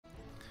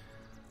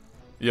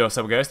Yo, what's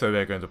up guys, today we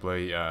are going to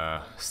play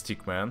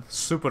Stickman,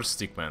 Super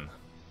Stickman.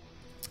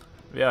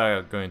 We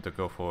are going to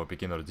go for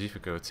beginner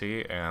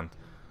difficulty, and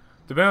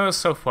to be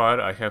honest, so far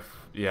I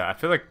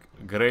feel like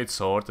Great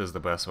Sword is the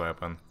best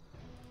weapon.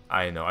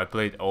 I know, I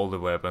played all the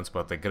weapons,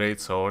 but the Great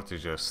Sword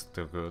is just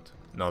too good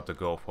not to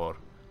go for.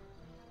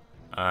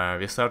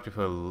 We start with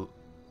a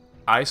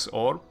Ice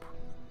Orb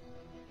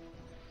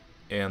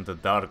and a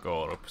Dark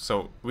Orb,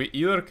 so we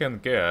either can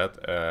get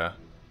a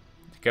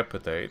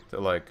Decapitate,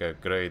 like a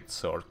Great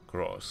Sword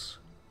Cross.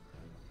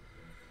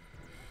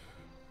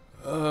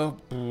 I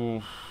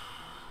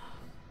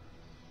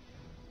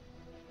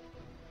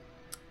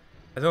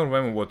don't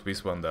remember what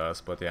this one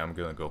does, but yeah, I'm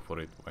gonna go for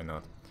it, why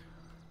not?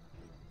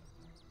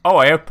 Oh,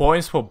 I have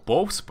points for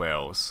both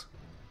spells.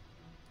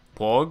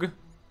 Pog?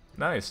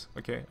 Nice,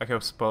 okay, I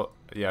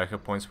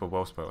have points for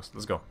both spells,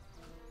 let's go.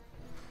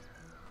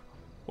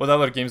 What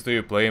other games do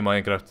you play?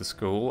 Minecraft is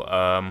cool.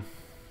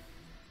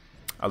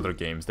 Other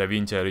games,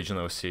 DaVinci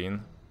Original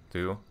Sin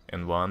 2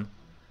 and 1.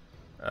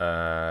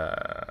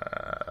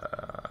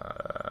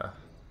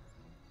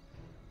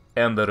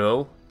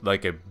 Enderroll,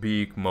 like a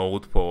big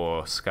mode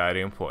for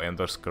Skyrim for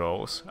Ender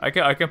Scrolls. I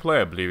can play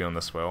Oblivion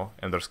as well,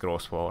 Ender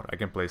Scrolls 4. I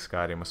can play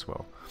Skyrim as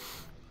well.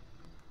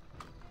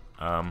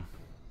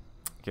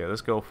 Okay,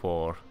 let's go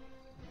for...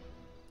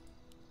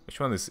 Which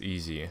one is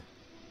easy?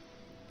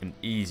 An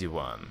easy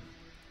one.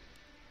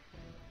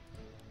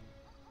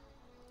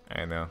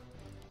 I know.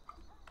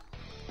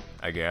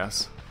 I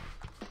guess.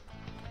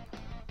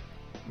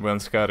 When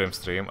Skyrim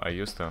stream, I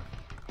used to.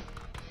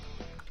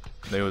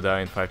 They will die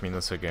in 5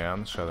 minutes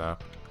again, shut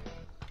up.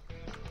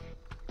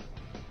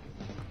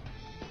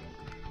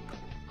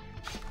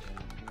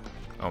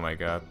 Oh my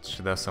god,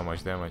 she does so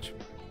much damage.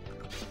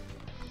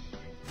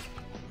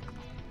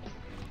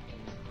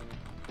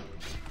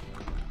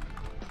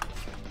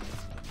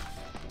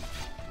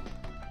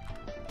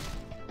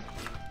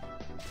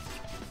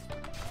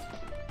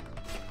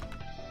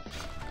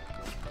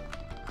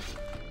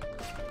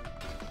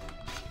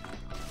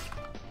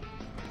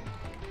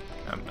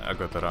 I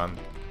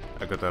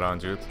got to run,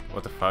 dude.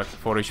 What the fuck?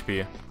 4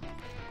 HP.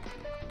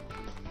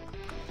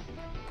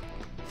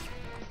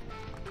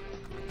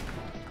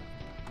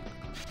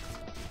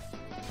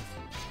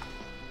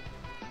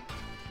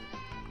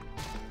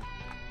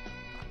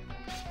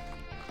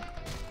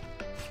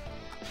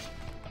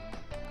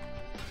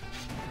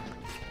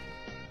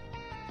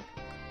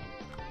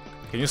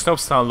 Can you stop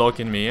stun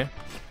locking me?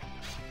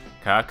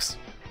 Cax.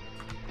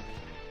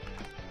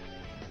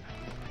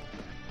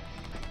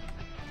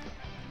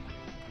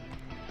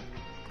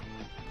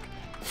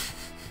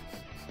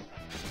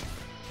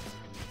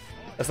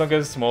 As long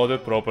as it's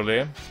modded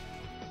properly,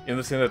 in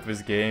the sense that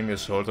this game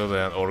is shorter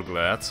than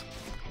Orglats.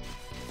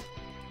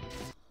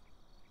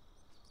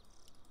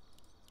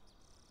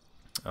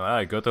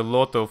 I got a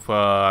lot of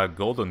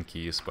golden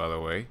keys, by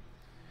the way.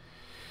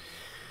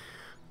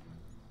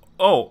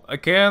 Oh, I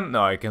can?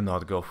 No, I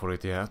cannot go for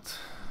it yet.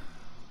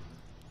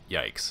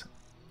 Yikes.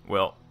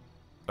 Well,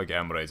 okay,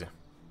 I'm ready.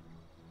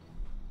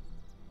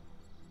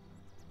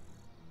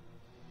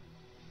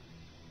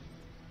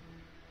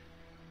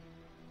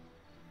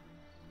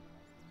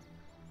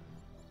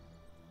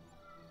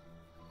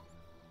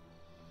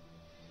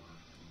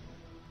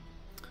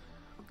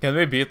 Can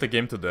we beat the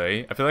game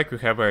today? I feel like we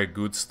have a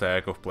good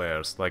stack of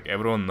players. Like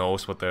everyone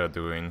knows what they're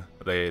doing.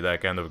 They're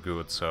kind of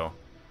good. So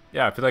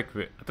yeah, I feel like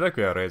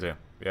we are ready.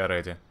 We are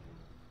ready.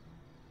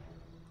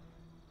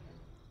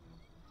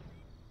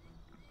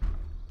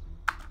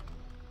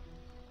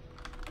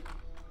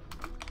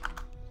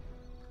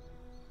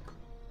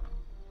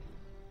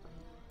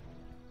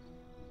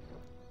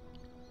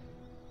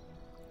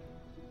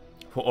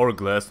 For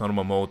Orglass,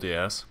 normal mode,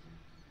 yes.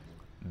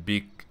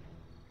 Big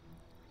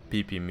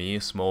PP me,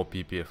 small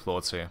PP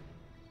Flotsy.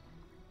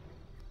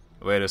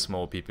 Very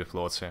small PP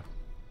Flotsy.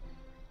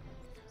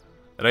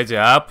 Ready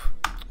up!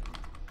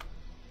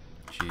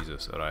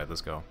 Jesus, alright, let's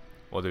go.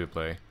 What do we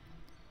play?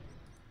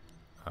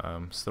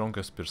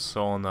 Strongest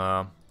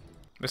persona.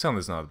 This one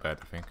is not bad,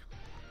 I think.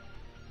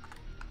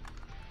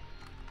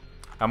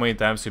 How many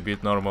times you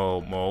beat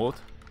normal mode?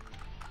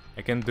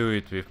 I can do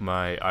it with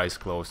my eyes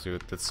closed,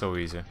 dude. That's so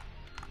easy.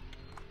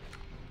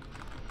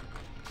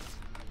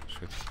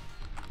 Shit.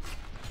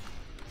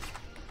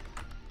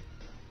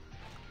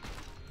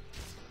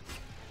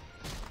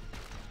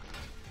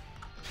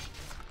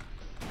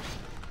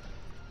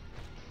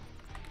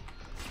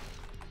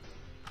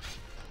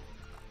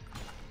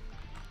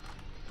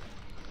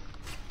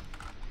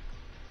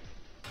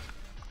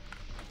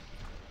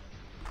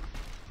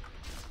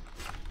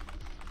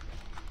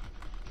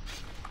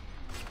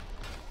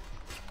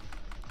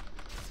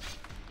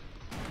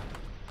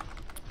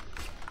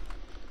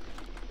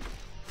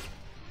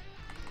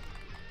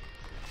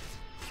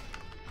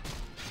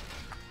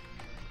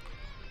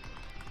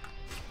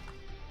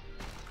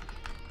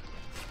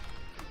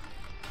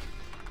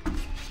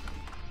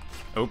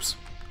 Oops.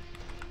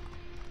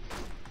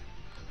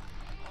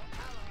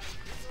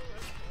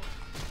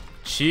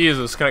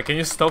 Jesus Christ, can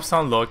you stop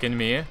sound locking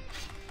me?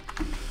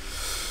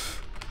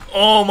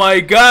 Oh my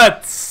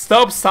god!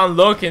 Stop stun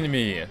locking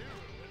me!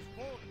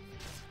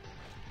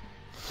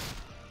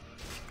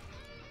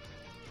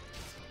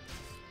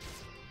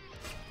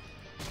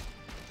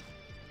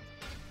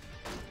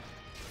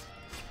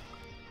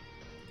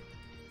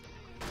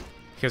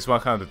 Here's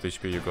 100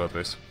 HP, you got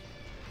this.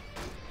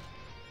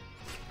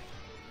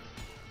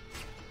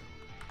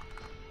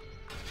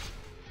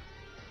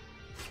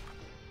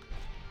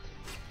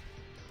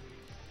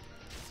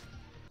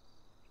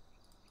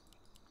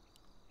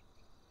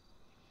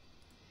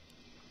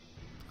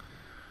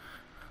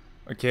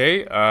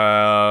 Okay,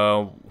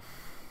 what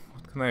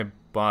can I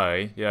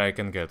buy? Yeah, I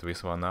can get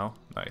this one now.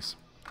 Nice.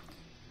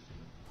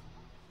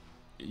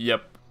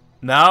 Yep.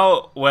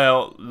 Now,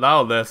 well,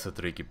 now that's a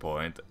tricky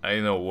point. I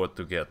know what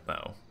to get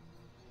now.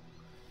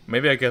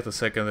 Maybe I get a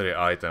secondary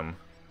item.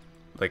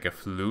 Like a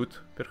flute,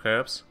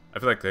 perhaps? I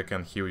feel like they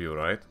can heal you,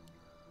 right?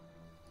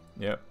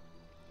 Yep.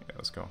 Yeah,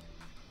 let's go.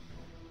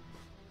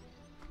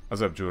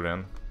 What's up,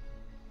 Julian?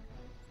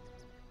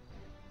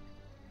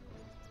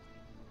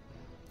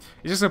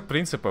 It's just a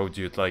principle,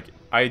 dude. Like,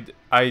 I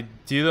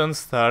didn't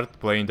start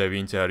playing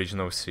DaVinci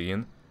Original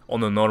Sin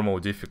on a normal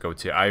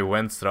difficulty. I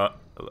went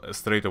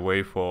straight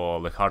away for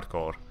the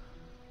hardcore.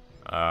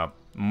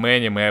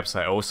 Many maps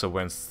I also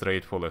went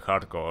straight for the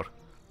hardcore.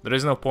 There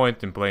is no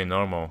point in playing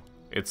normal.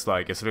 It's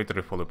like, it's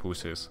literally for the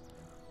pussies.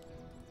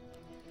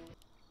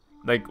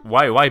 Like,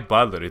 why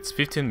bother? It's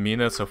 15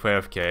 minutes of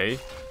AFK.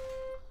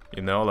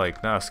 You know,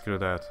 like, nah, screw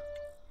that.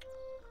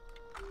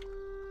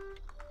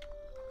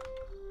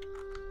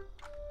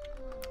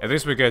 At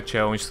least we get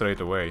challenged straight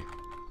away.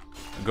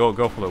 Go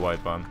for the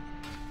white one.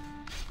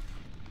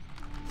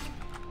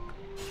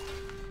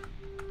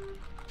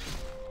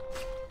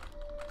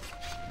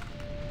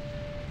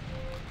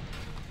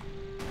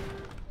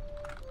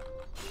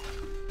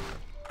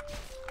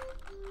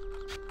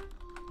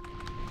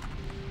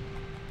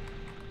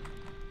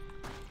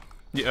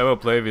 You ever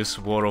play this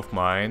War of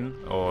Mine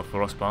or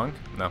Frostpunk?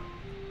 No.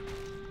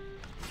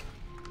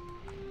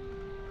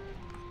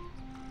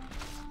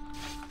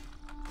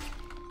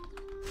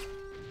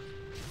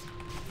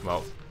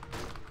 Well.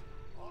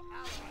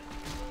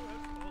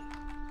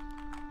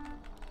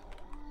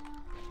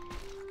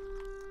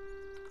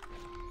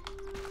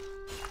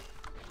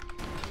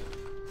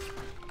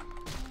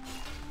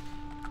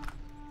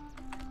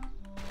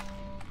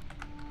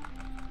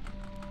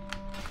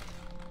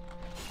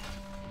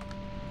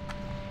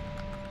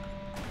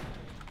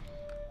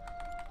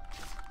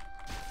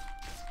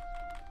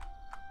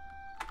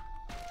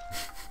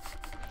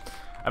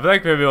 I feel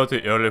like maybe we're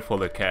too early for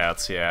the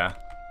cats, yeah.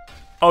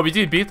 Oh, we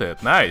did beat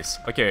it, nice.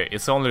 Okay,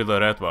 it's only the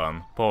red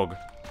one, Pog.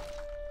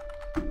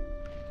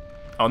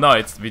 Oh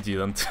no, we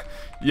didn't.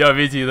 Yeah,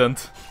 we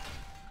didn't.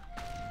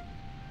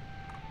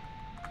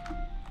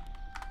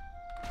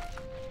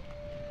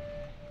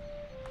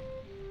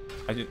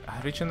 I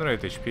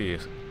regenerate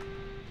HP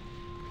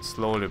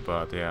slowly,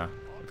 but yeah,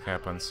 it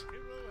happens.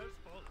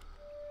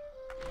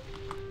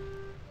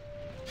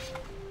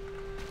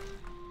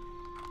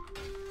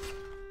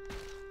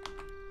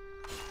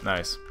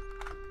 Nice.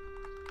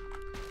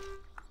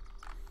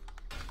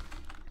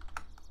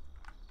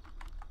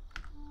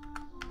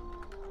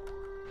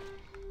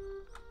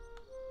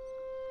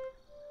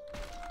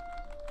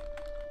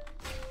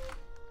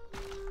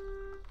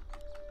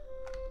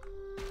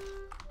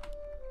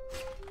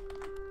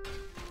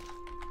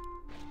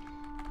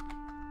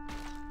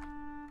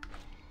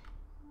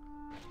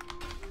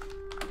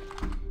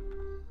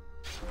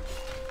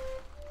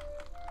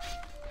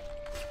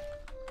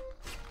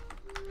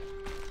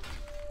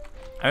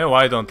 I know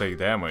why I don't take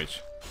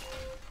damage.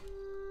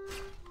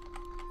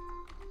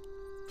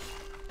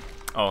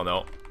 Oh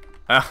no.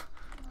 Ah.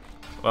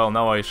 Well,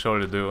 now I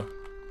surely do.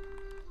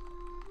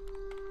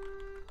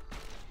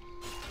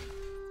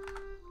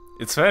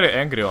 It's very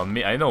angry on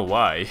me, I know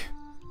why.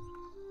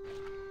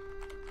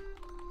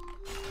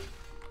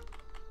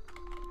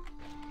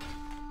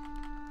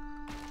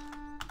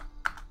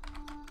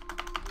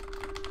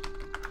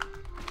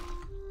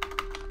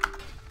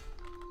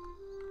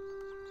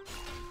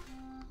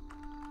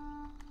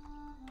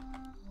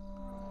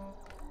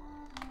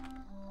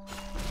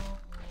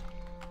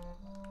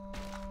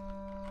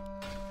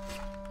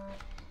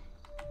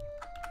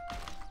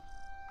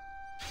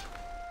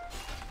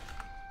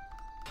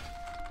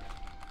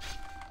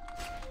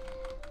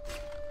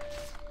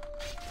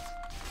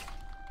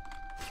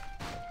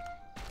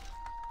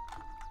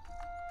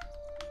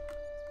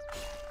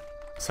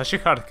 Such a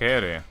hard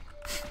carry.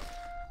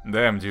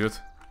 Damn, dude.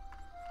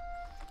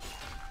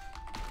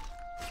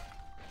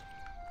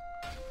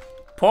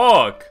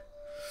 Pog!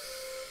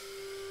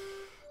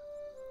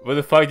 Where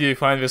the fuck did you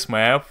find this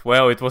map?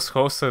 Well, it was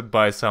hosted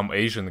by some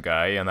Asian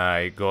guy and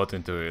I got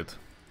into it.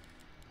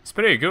 It's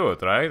pretty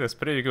good, right? It's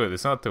pretty good,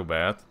 it's not too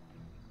bad.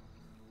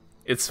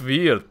 It's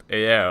weird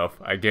AF,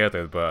 I get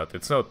it, but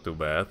it's not too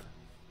bad.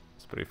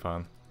 It's pretty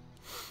fun.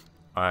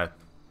 Alright.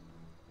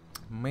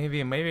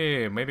 Maybe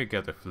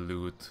get a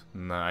flute.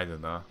 Nah, I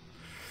don't know.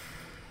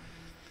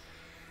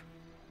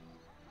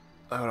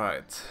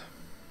 Alright.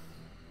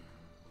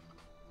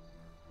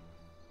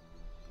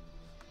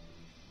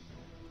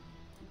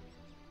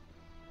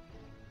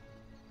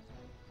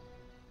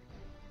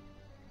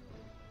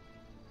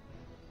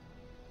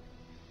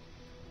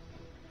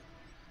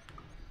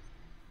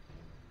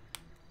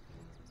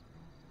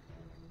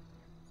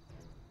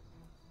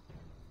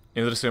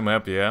 Interesting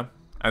map, yeah.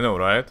 I know,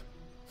 right?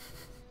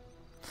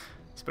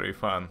 It's pretty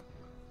fun.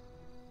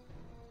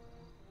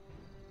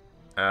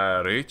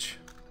 Reach.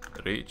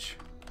 Reach.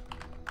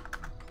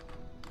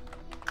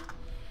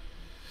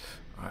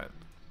 Alright.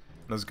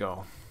 Let's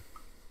go.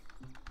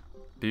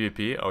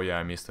 PvP? Oh yeah,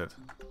 I missed it.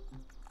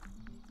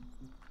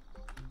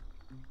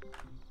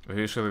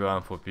 We should have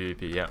gone for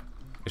PvP, yeah.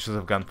 We should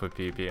have gone for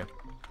PvP.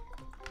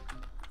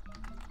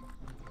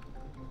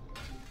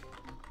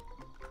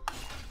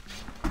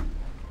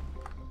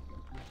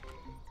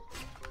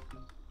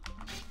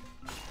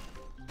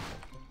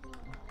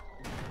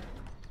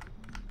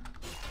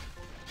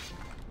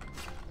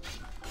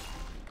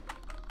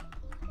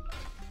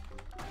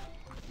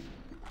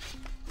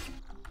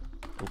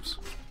 Oops.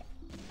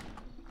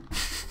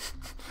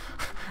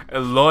 A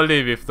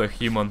lolly with the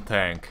human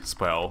tank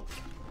spell.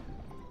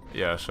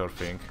 Yeah, sure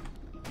thing.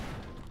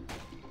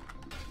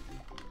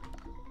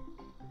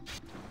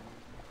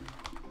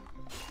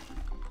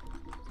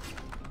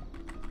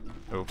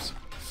 Oops.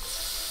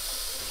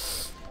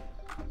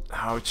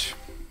 Ouch.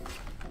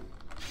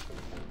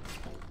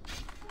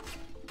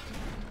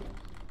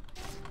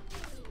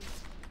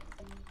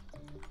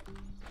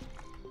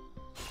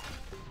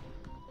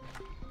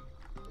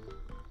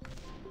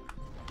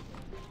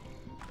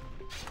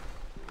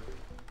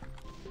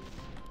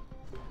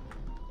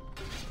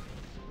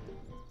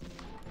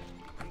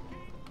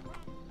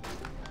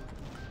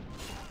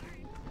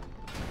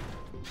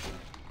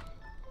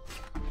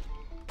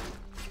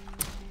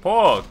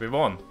 Fuck, we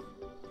won.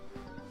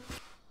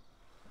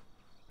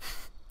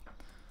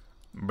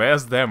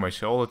 Best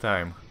damage all the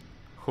time.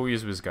 Who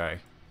is this guy?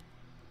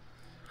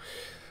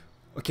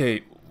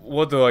 Okay,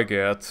 what do I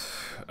get?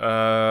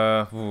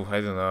 I don't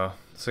know.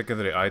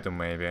 Secondary item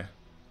maybe. I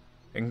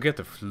can get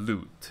a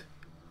flute.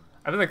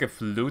 I feel like a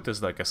flute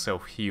is like a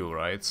self-heal,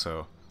 right?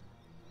 So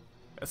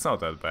it's not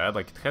that bad.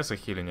 Like it has a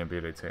healing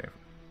ability.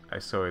 I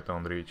saw it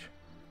on Reach.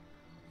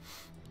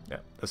 Yeah,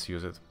 let's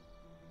use it.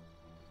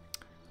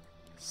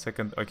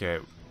 Okay.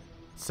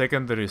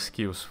 Secondary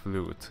skills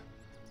flute.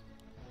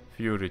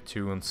 Fury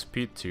tune,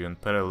 speed tune,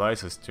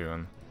 paralysis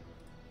tune.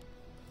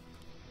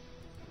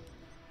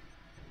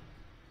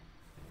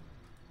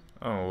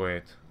 Oh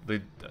wait,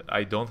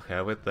 I don't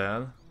have it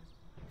then.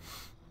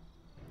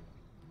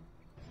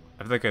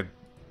 I feel like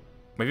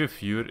maybe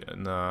Fury,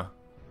 no.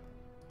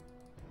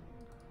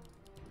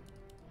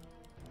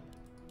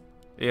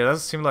 Yeah, it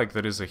doesn't seem like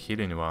there is a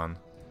healing one.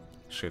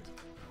 Shit.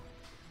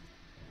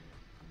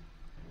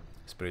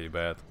 It's pretty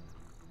bad.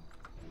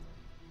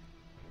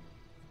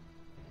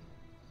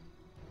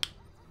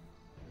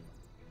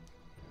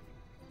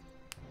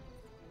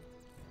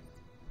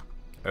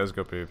 Let's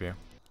go PvP.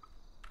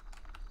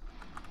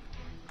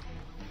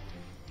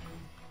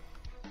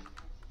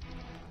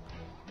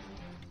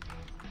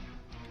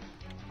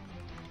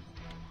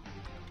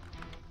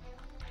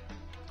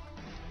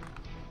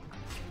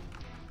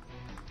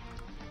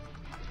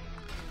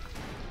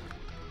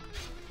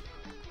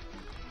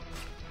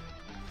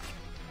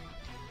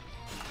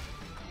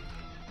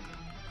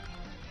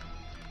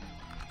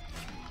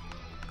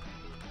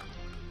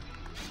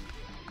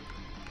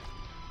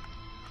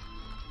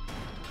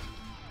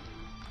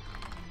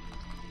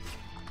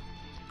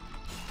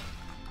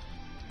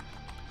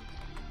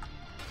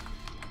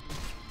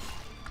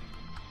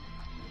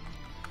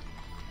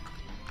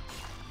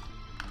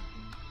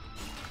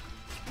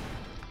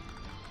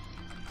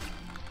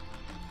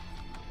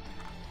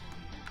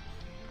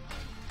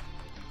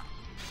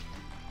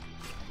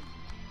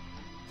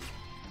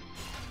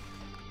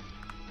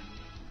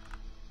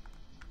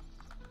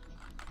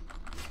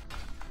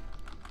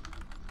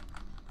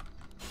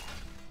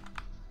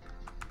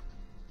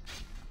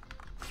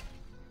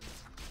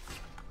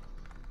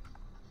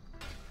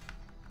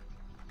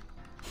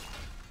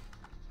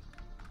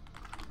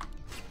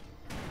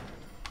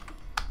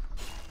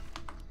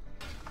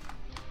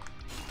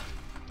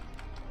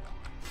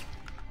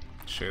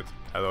 Shit,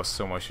 I lost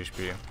so much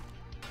HP.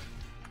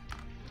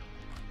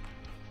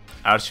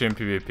 Archer in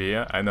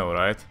PvP, I know,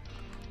 right?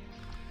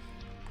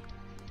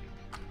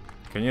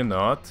 Can you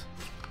not?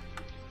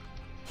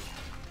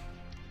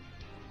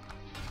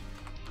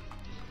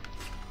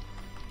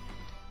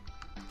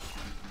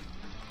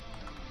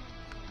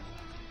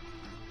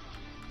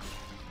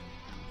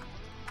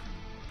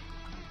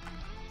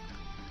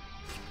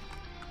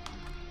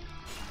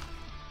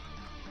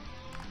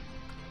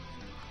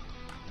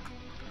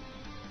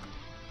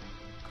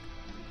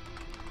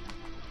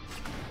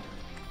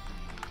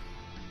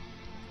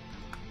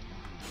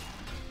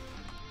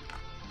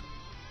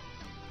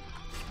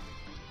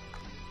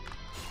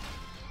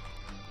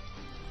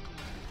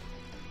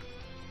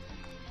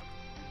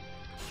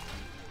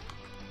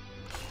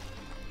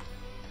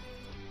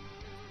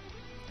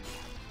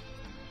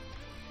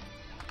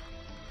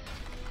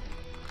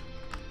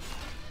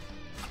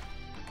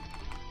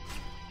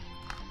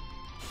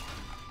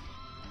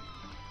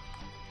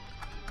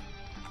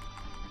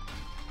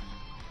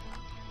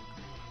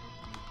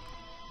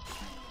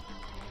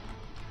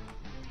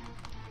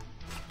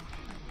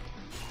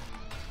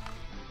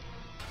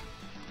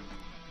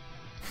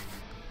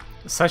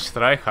 Such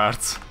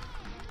tryhards.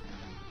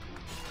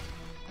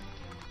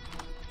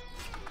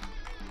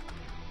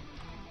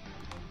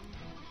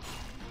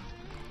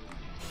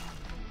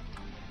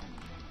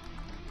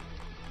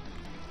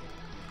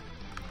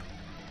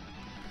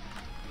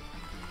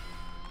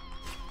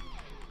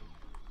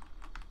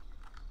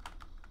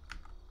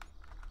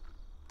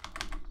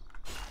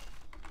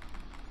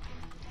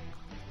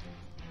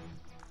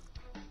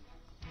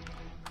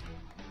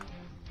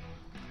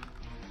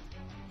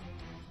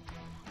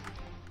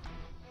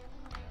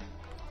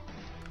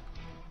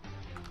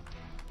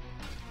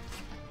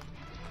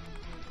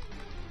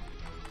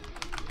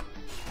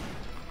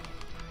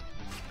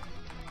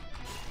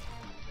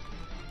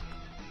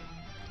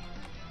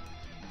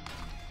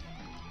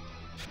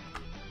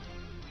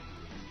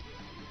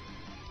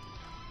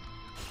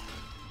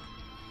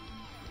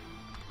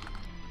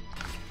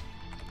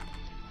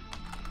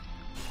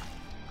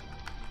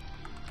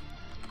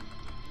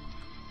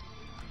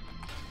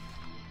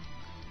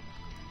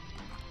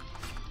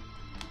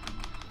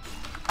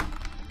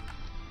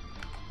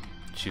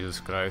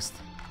 Jesus Christ.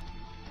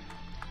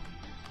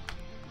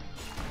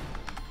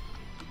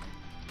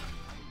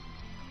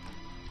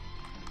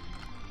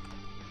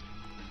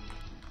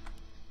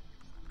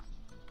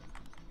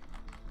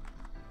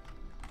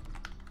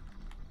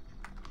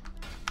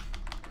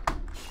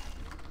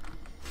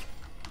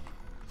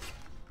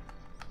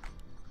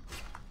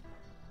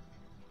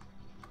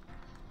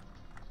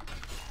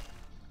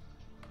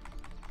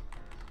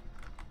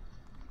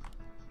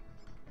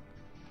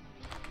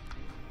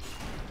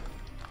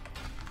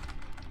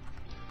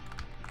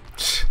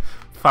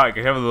 Fuck,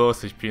 I have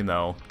lost HP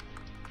now.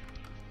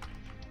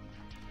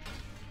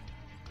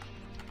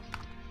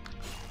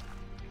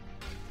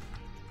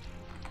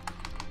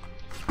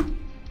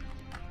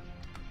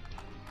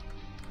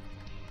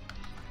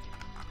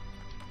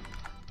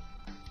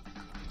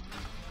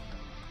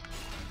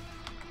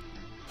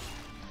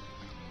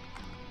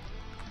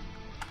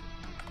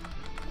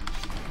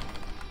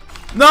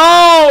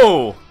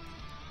 No!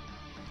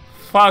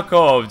 Fuck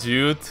off,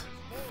 dude.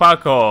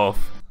 Fuck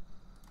off.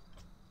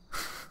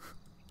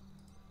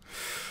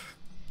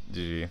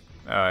 GG.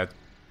 Alright.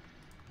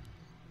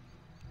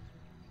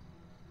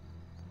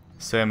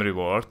 Same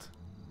reward.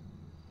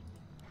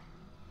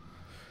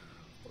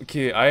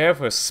 Okay, I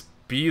have a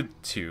speed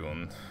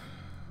tune.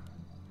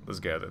 Let's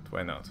get it,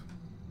 why not?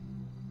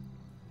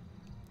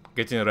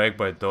 Getting wrecked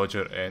by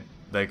Dodger and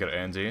Dagger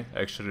Andy,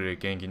 actually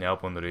ganging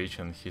up on Reach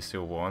and he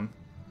still won.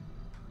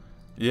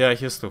 Yeah,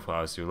 he's too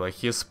fast, dude. Like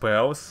his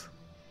spells,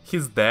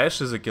 his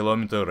dash is a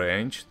kilometer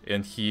range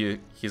and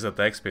his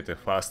attack speed is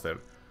faster.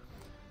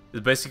 It's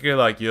basically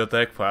like you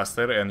attack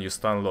faster and you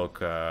stun lock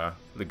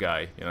the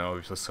guy, you know,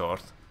 with a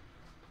sword.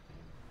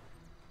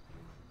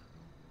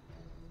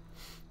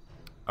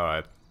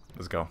 Alright,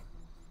 let's go.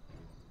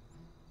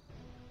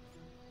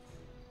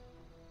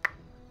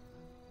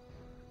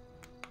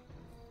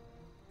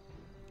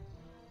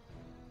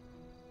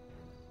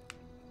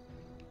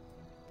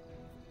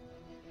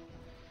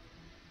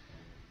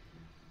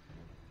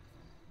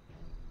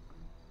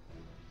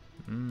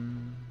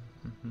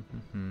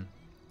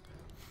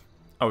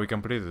 Oh, we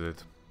completed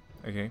it.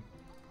 Okay.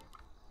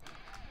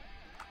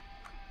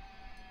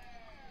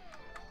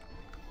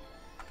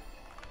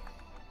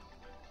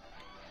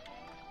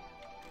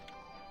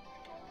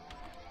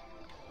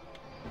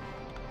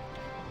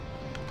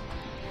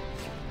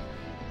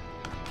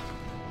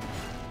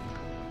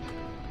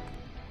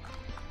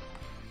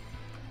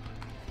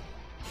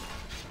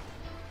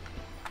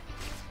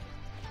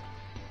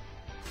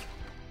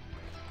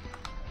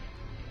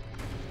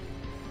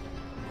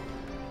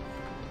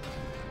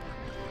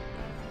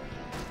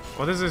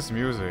 What is this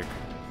music?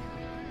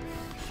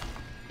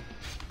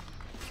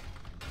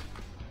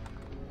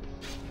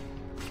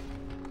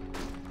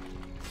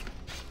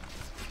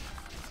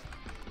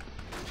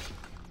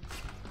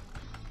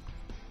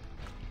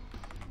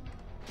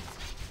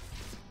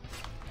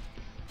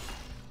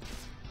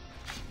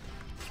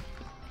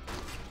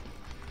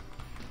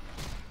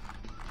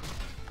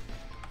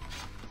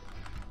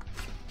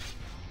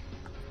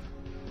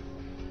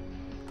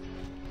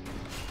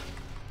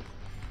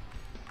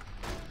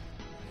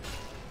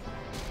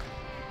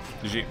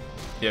 GG.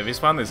 Yeah, this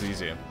one is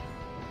easy.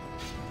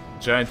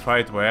 Giant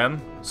fight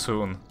when?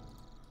 Soon.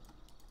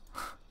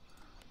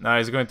 Nah,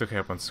 it's going to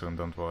happen soon,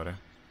 don't worry.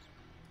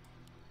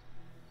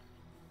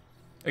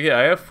 Okay,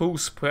 I have full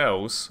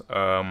spells.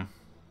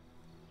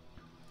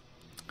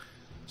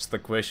 Just the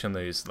question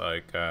is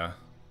like,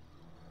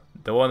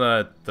 don't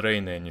wanna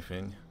train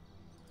anything.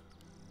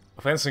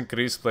 Offense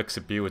increase,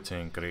 flexibility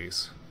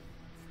increase.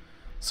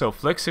 So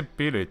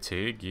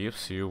flexibility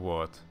gives you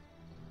what?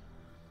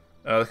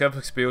 Have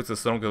flexibility,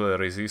 stronger the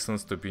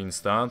resistance to being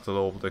stunned,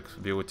 low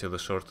flexibility, the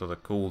shorter the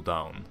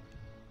cooldown.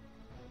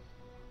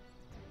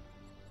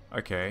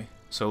 Okay,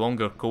 so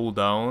longer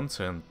cooldowns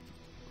and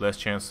less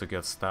chance to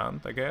get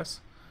stunned, I guess.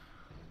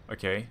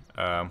 Okay,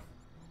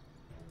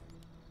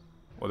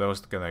 what else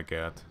can I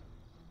get?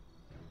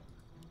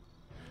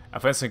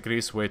 Offense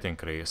increase, weight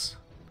increase.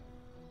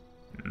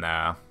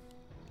 Nah,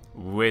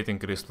 Weight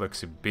increase,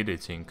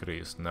 flexibility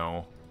increase.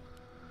 No.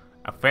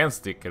 Offense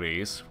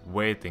decrease,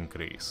 weight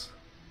increase.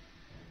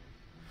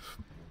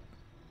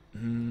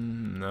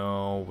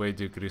 No, weight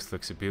decrease,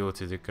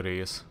 flexibility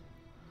decrease.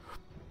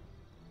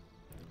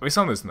 This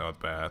one is not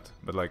bad,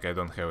 but like I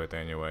don't have it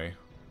anyway.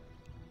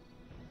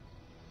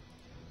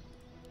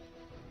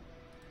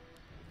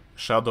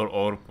 Shadow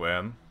Orb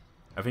when?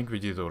 I think we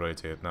did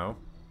already it now.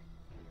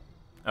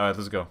 Alright,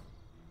 let's go.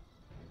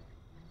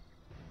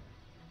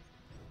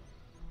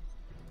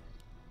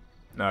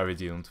 No, we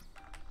didn't.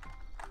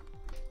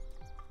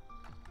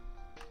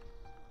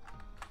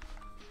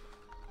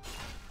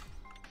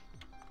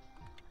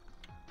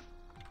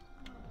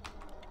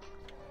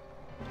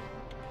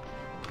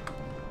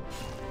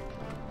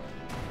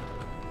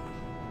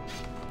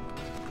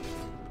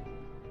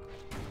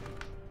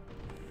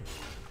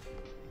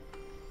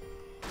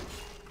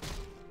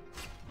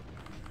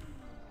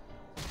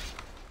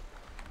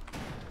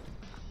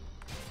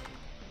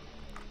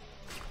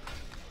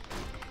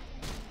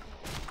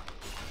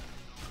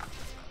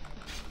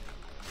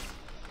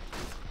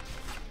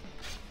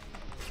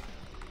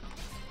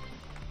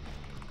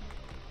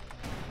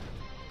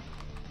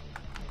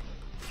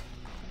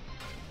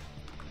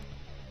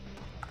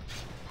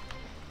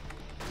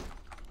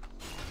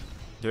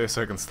 Yeah,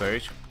 second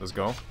stage. Let's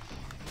go.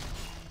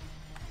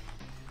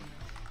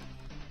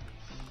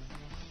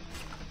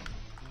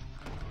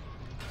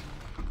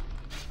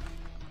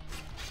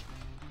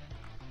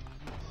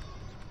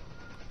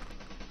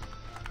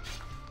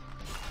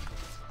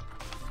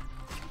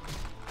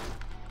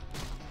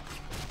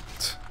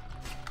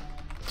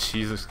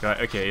 Jesus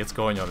Christ. Okay, it's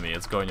going on me.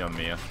 It's going on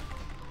me.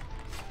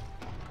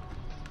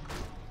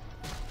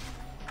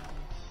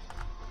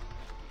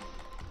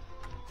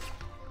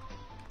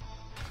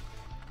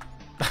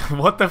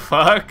 What the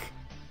fuck?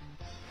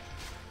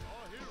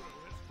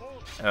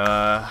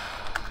 Not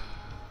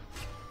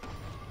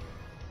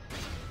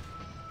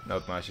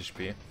much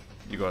HP.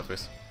 You got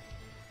this.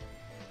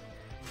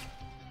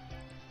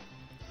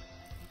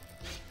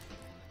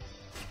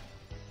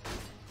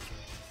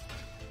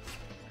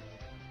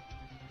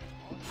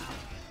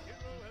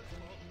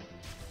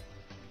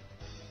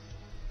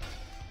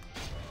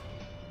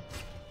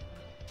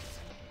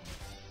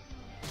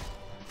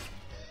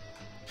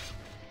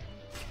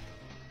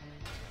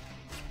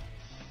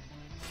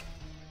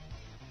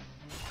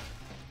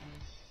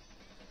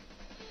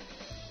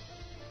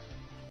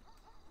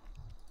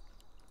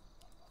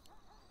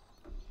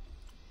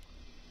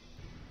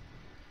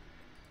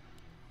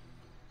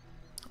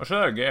 What should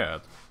I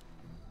get?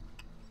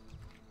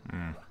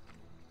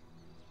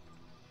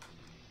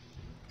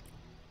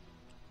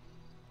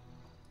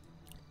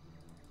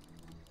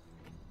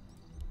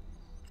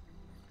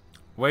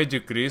 Weight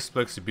decrease,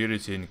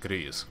 flexibility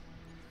increase.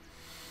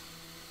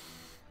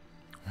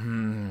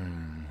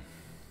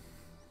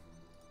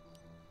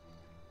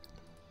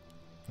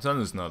 That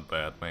is not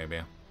bad,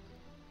 maybe.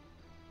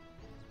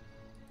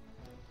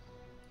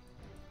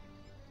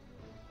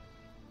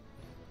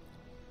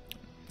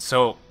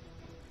 So,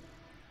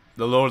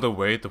 the lower the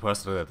weight, the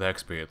faster the attack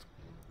speed.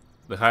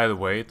 The higher the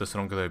weight, the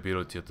stronger the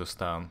ability to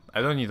stun.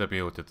 I don't need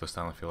ability to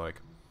stun, I feel like.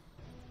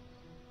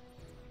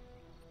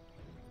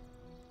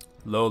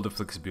 Lower the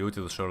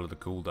flexibility, the shorter the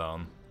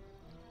cooldown.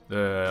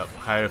 The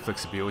higher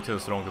flexibility, the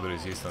stronger the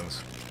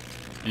resistance.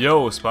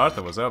 Yo,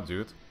 Sparta, what's up,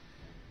 dude?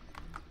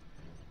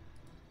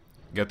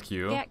 Get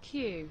Q. Get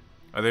Q.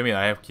 What do you mean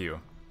I have Q?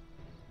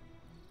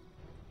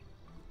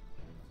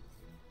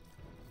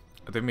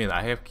 What do you mean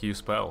I have Q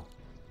spell?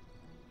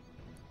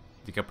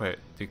 Decapitate?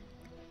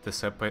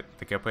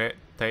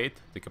 Decapitate?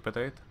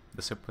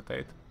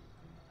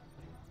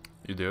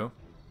 You do?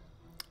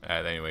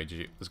 Anyway,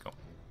 GG, let's go.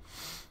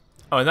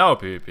 Oh, now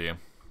PvP.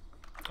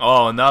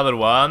 Oh, another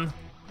one?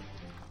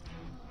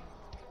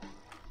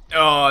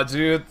 Oh,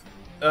 dude.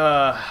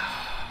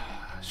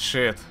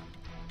 Shit.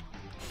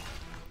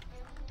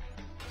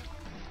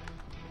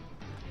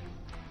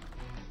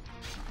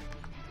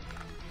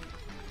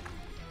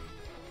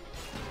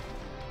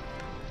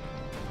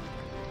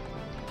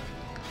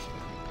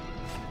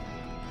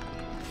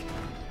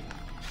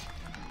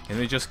 Can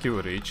we just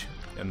kill Reach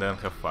and then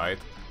have fight?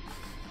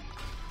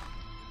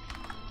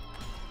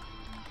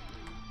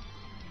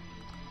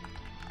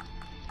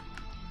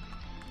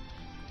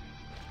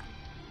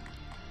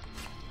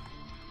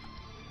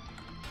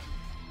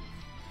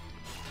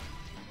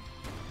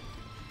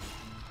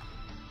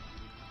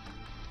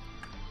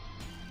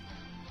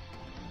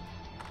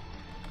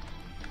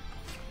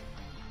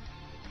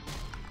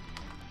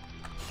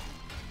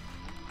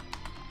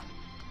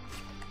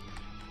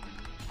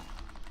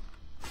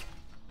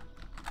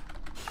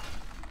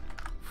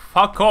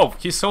 Fuck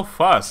off, he's so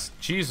fast.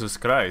 Jesus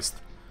Christ.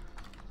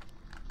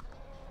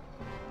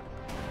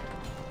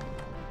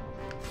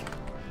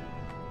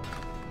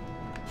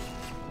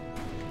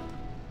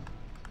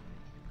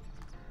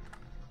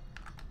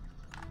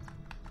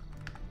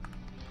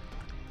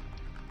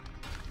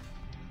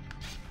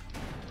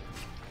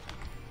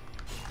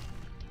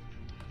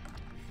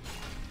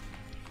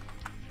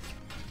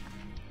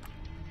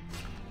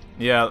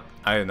 Yeah,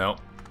 I know.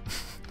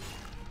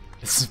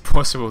 it's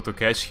impossible to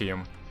catch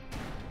him.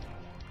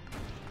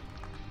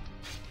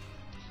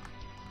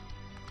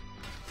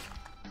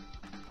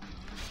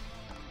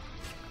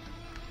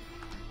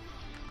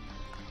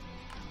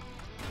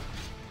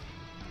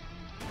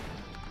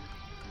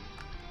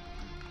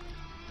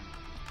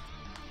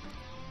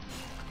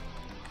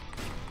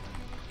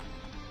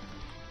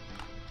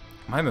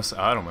 Minus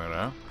armor,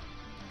 huh?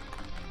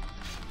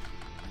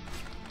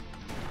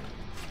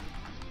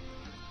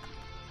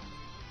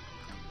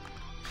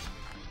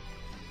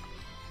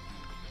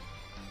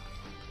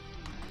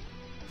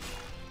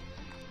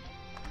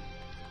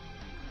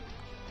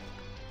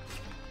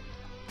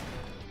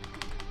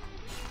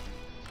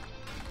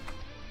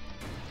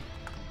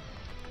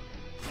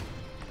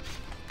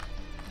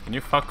 Can you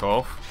fuck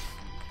off?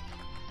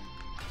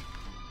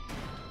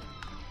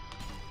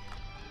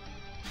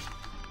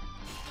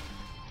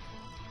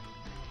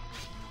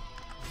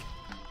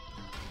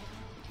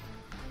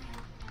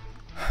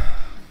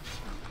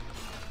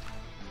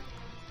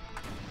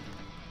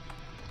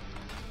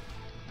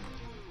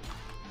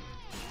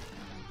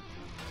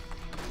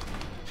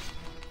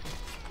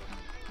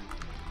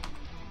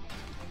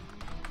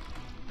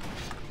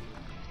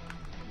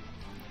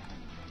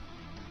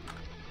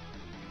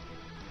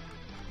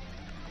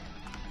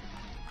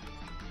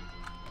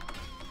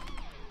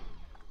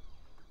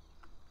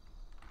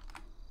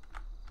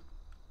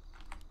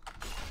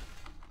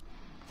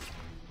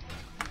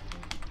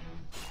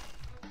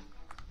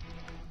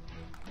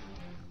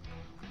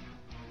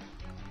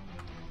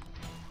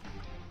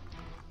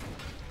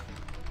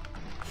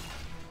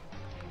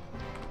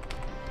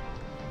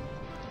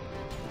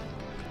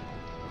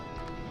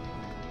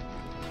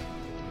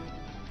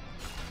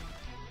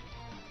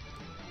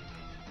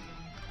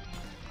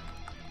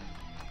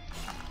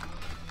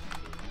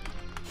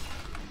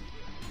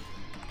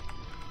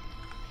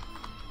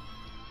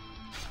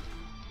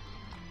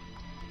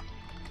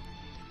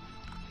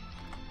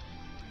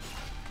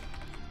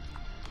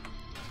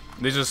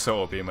 They're just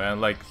so OP, man.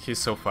 Like, he's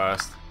so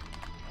fast.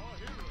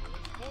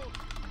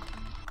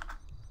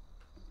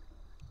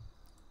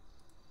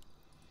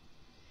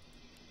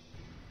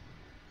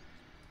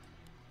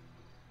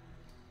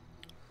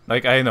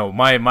 Like, I know,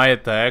 my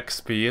attack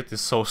speed is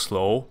so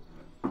slow.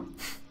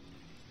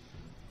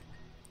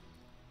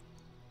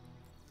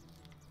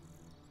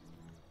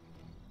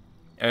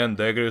 And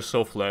dagger is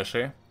so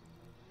flashy.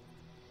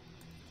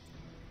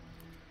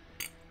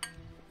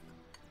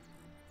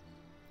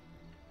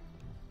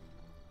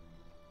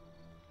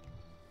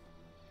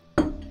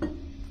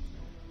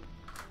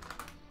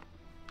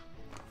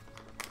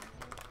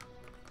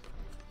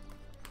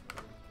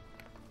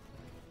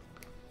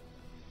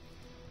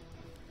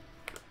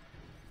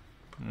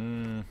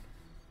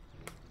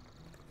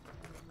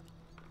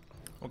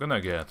 What can I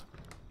get?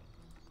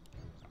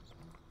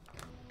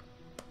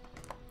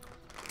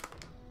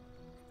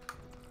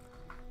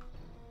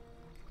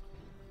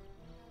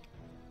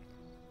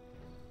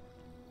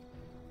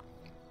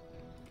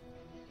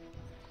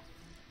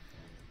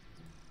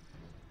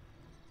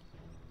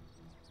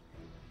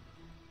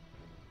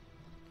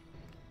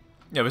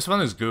 Yeah, this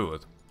one is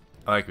good.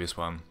 I like this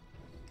one.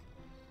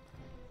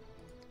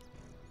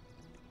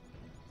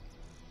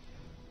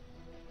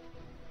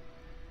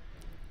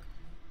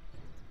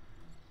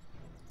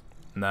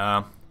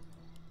 Nah.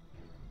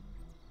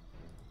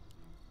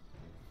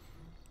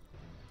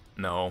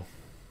 No.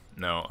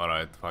 No,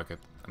 alright, fuck it.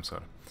 I'm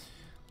sorry.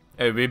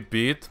 Hey, we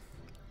beat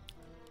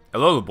a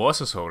lot of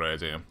bosses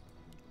already.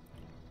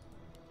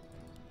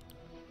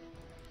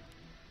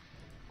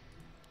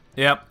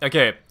 Yeah,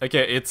 okay,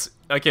 it's...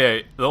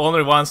 Okay, the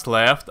only ones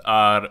left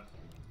are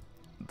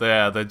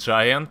the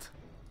giant.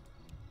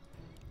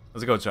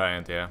 Let's go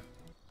giant, yeah.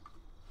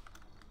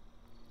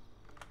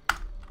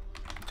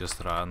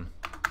 Just run.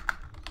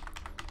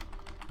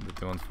 They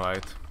don't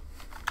fight.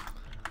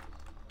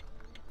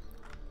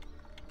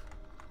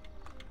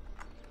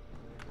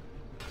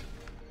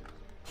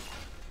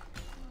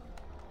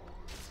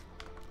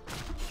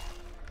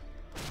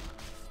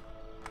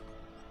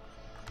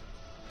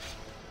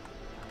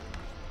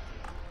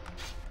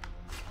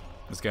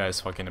 This guy is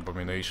fucking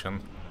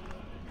abomination.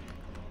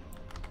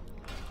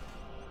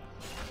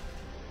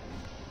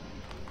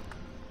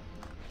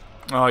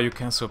 Oh, you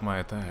cancelled my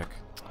attack.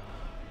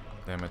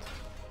 Damn it.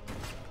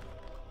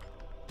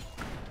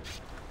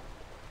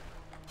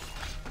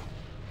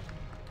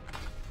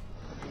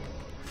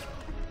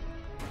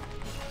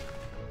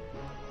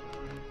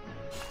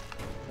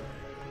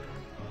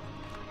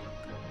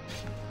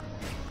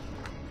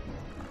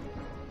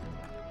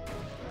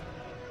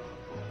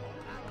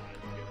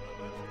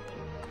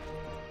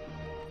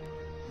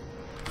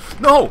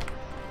 No!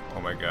 Oh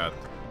my god.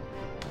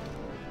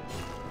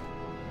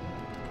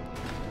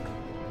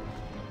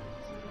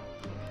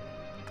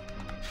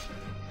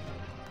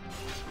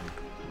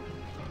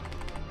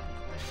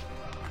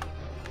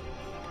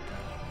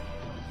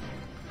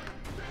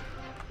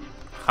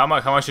 How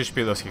much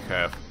HP does he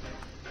have?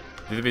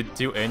 Did we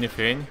do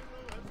anything?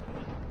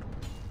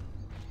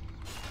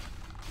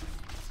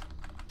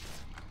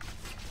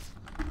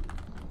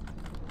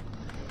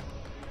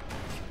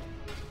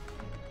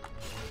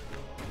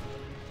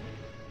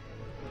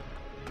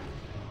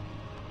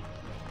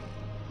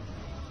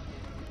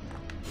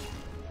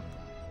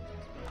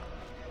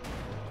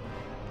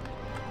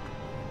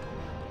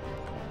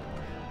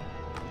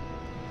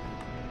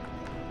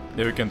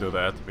 Yeah, we can do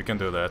that. We can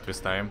do that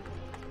this time.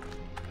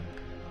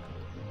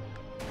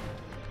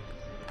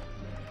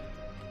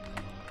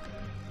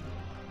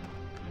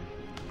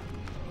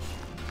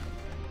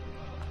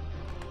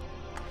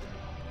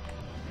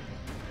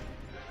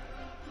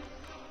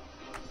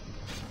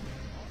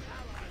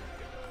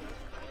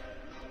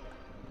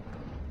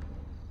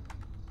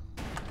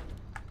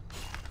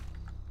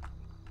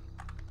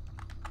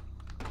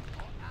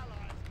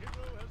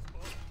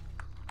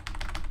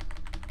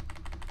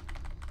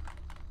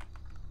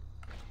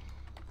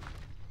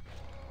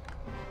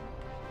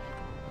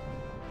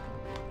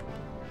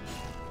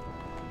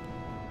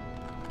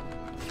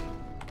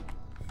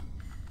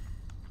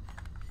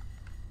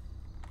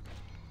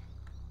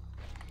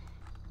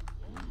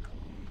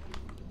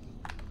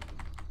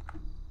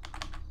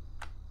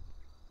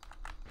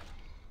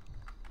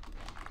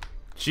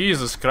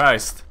 Jesus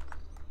Christ.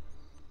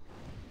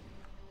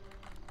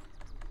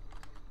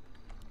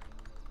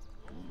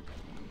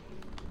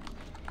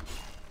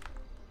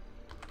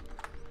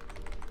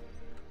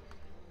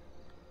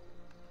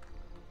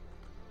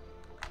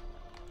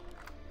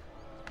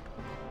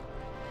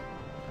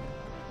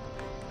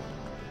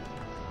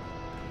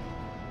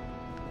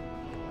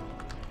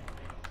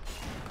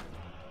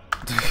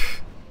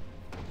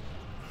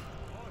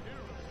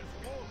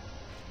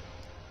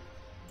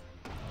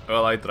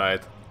 Well, I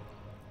tried.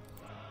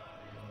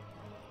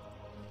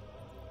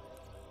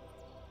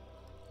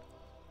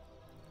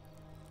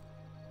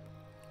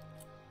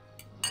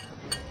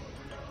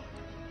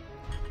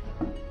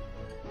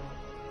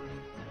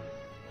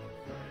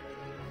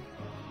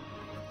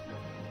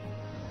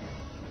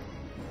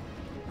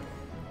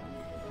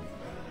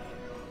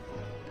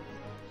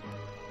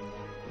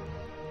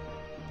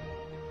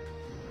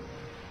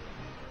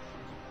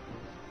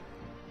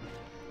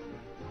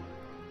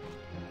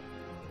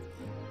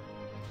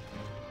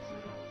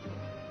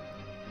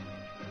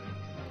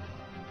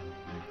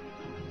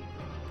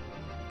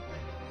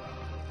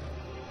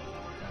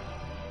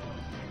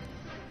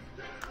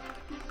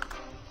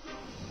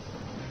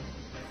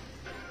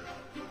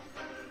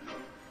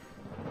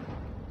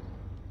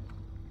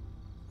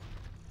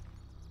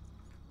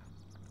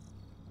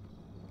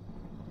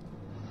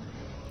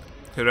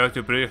 You have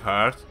to breathe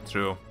hard,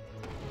 true.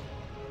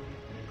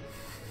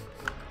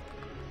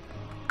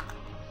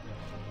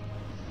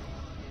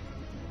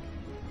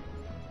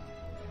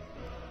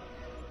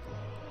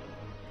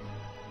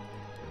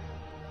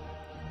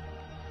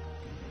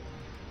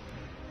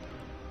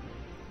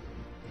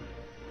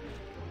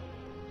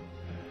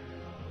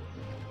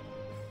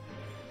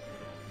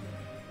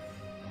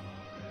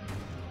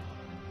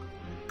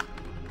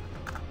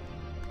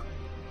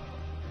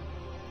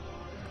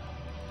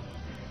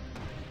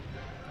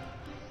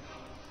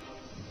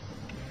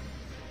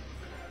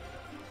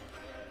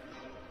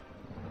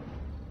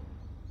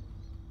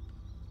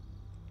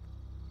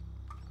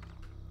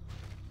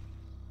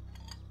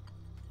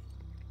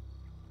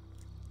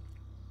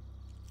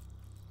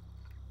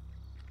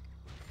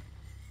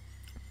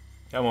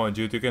 Come on,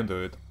 Jude, you can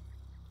do it.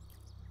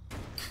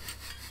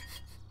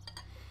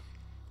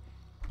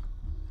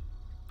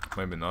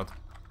 Maybe not.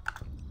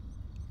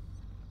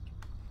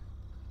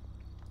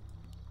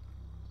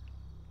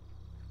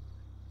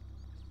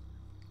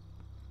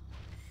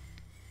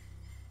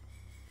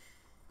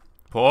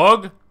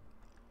 Pog?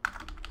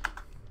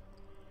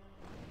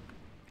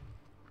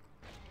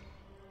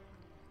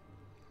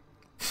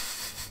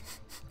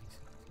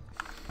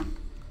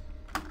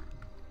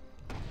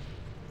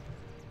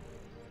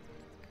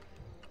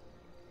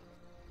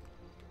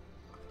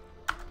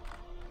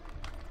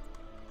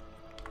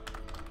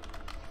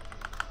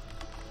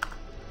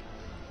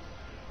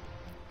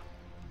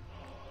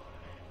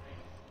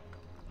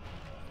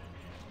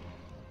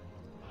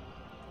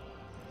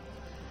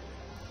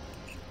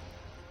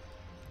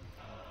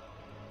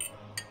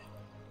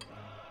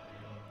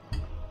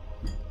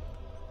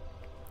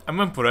 I'm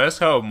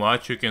impressed how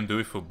much you can do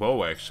with a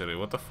bow actually,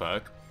 what the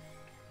fuck?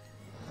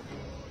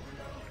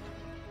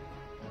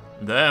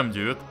 Damn,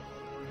 dude.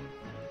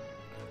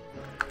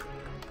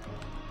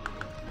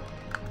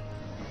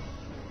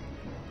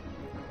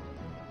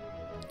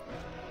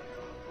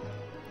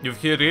 If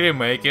he really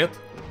make it?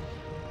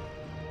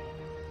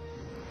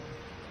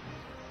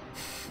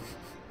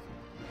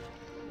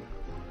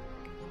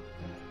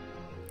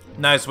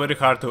 Nah, it's very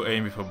hard to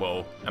aim with a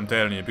bow, I'm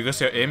telling you,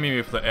 because you're aiming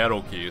with the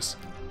arrow keys.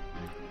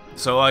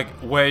 So like,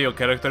 where your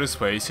character is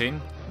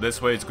facing,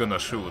 that's where it's gonna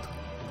shoot.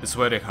 It's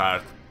very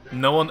hard.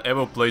 No one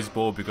ever plays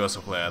bow because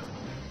of that.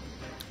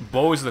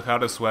 Bow is the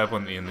hardest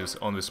weapon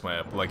on this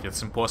map, like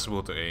it's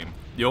impossible to aim.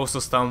 You also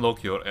stun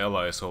lock your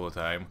allies all the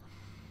time.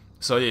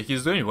 So yeah,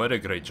 he's doing a very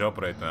great job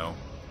right now.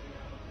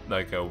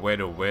 Like a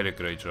very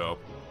great job.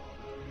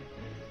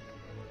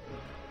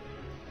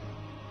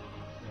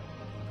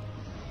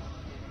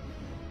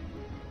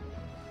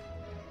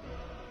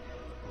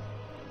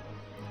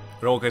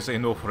 Rogue has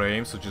enough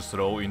frame, so just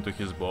throw into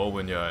his bow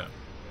when you're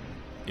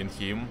in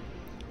him.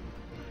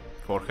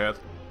 Forehead.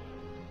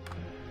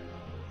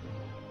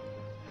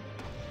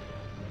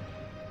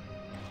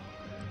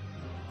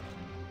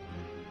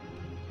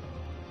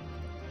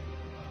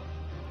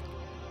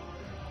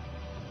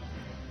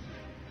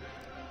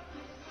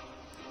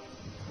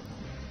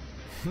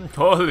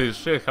 Holy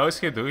shit, how is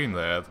he doing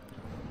that?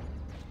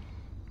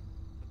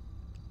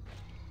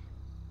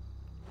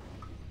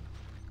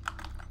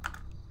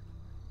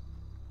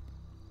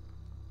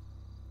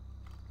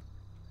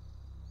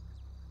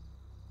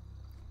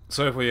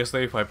 Sorry for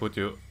yesterday if I put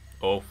you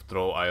off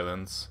throw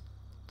islands,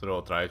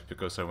 throw tribes,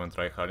 because I went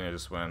try hard and I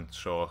just went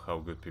show how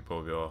good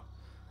people were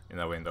in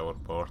a wind our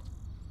port.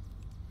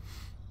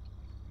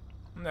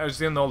 I just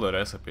didn't know the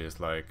recipes,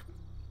 like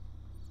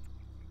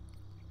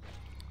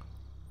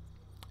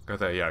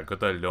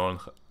gotta learn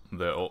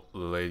the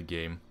late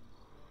game.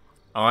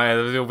 Oh, yeah,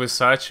 it will be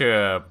such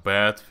a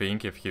bad thing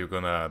if you're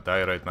gonna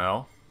die right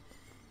now.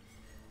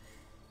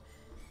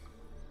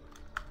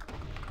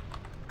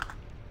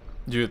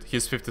 Dude,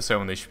 he's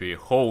 57 HP.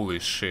 Holy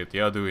shit,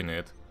 you're doing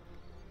it.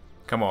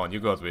 Come on, you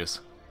got this.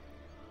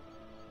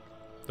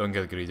 Don't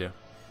get greedy.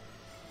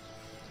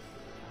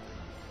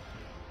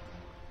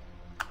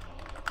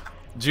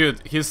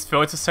 Dude, he's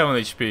 37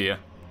 HP.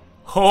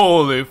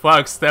 Holy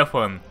fuck,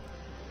 Stefan.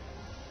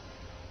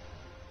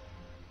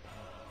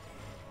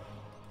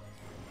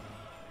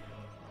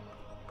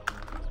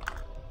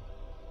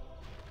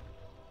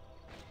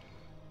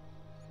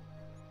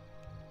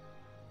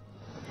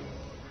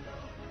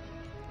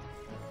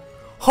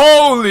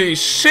 Holy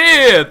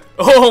shit!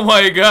 Oh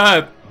my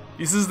god!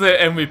 This is the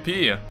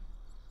MVP.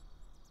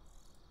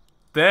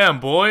 Damn,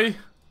 boy.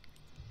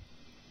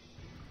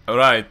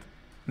 Alright.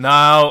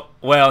 Now,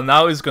 well,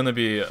 now is gonna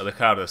be the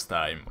hardest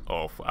time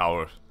of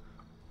our...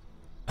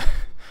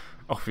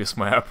 of this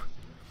map.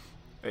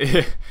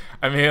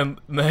 I mean,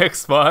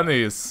 next one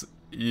is...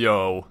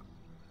 Yo.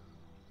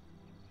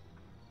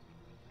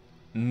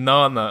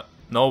 No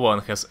one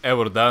has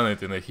ever done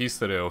it in the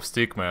history of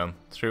Stickman.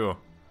 True.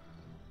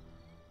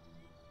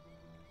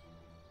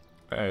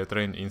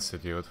 Train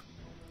Institute.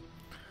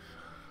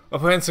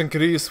 Offense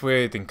increase,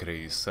 weight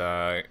increase.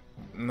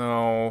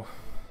 No.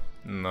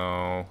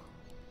 No.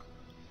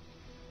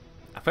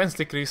 Offense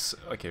decrease.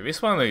 Okay,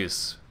 this one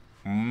is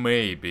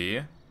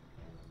maybe.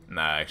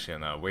 Nah, actually,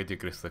 no. Weight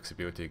decrease,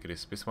 flexibility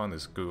decrease. This one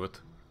is good.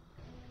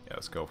 Yeah,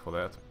 let's go for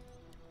that.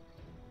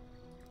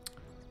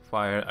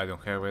 Fire, I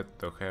don't have it,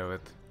 don't have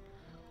it.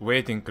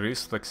 Weight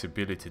increase,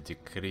 flexibility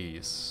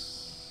decrease.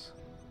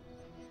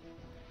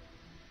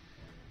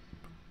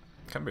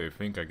 Can be a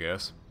thing, I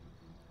guess.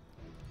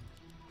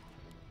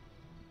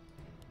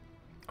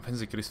 Offense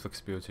decrease,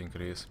 flexibility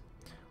increase.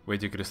 Weight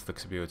decrease,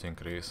 flexibility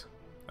increase.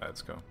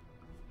 Let's go.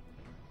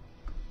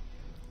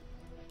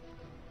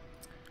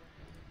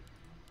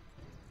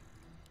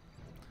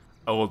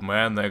 Old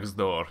man next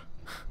door.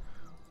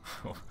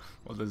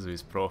 What is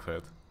this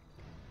profit?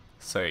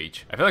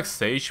 Sage. I feel like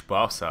Sage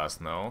buffs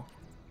us, no?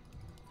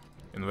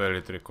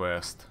 Invalid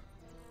request.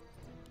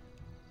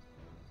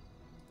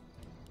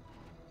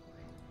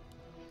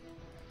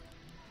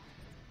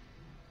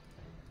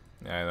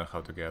 Yeah, I know how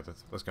to get it.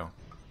 Let's go.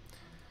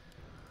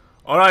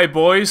 Alright,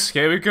 boys,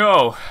 here we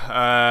go.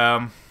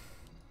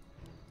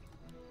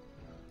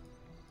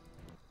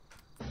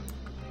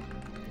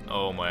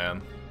 Oh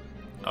man.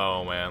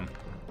 Oh man.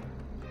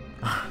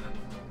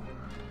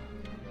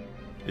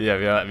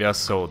 Yeah, we are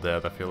so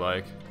dead, I feel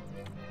like.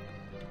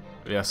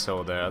 We are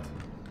so dead.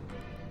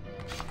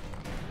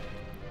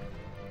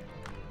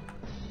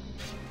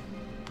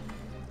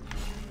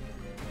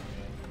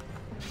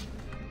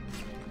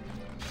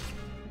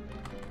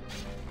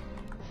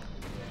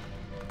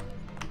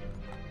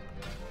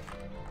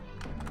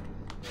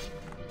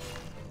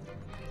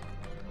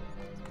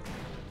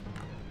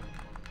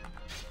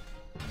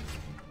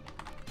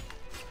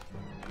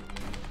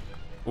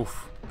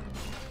 Oof.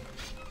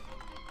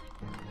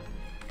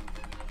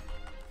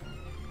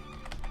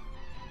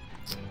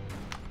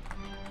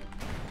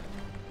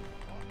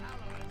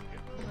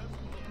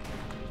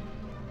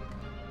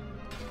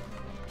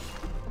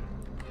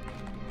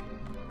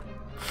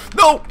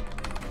 No!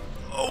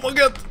 Oh my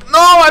god!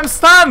 No, I'm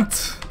stunned!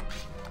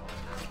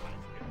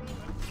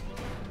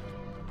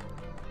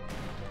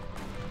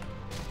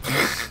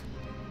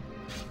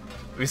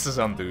 This is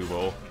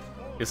undoable.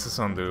 This is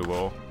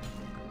undoable.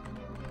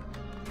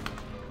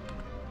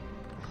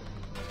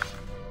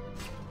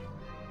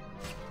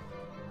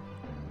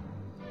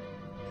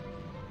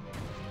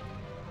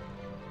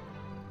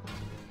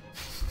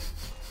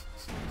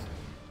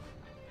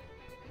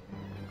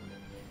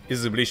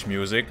 Is the Bleach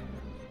music?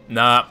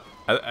 Nah,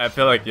 I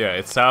feel like, yeah,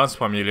 it sounds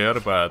familiar,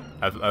 but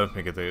I don't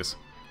think it is.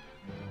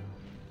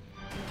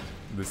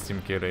 This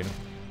team killing.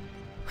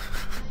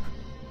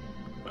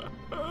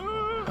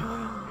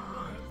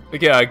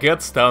 Okay, I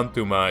get stunned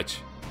too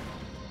much.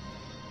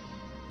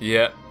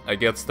 Yeah, I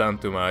get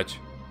stunned too much.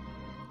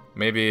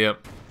 Maybe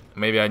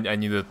I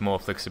needed more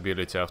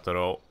flexibility after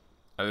all.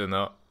 I don't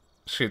know.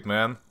 Shit,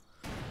 man.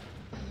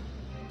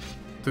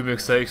 2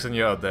 mistakes and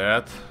you're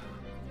dead.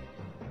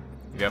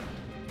 Yep.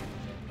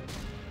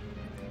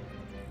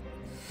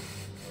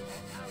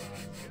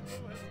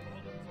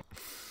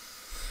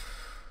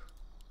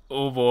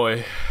 Oh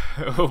boy.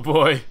 Oh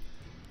boy.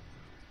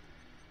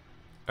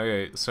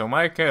 Okay, so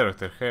my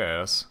character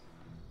has...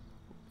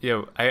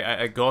 Yeah,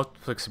 I got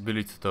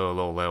flexibility to a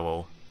low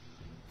level.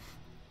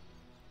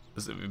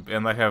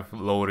 And I have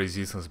low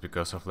resistance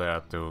because of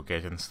that to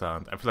getting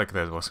stunned. I feel like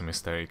that was a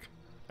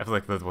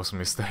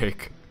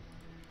mistake.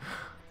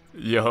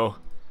 Yo.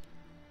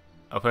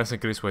 Offense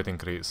increase, weight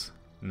increase.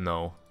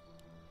 No.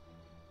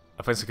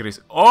 Offense increase.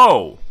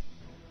 Oh!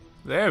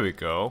 There we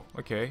go.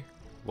 Okay.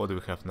 What do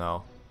we have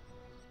now?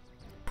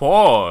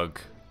 Pog!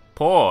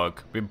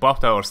 We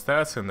buffed our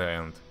stats in the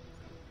end.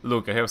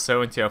 Look, I have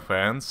 70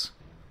 offense.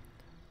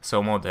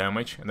 So more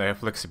damage. And I have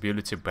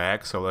flexibility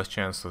back, so less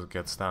chance to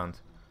get stunned.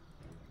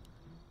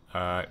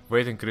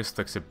 Weight increase,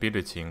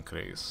 flexibility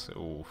increase.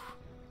 Oof.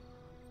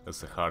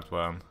 That's a hard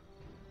one.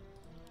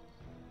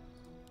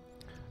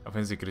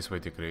 Offense decrease,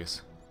 weight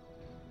decrease.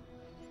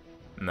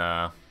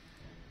 Nah.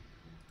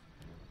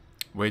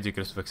 Weight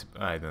decrease,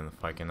 flexibility. I don't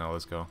fucking know,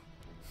 let's go.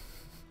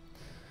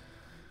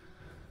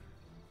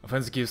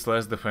 Offense gives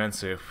less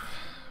defensive.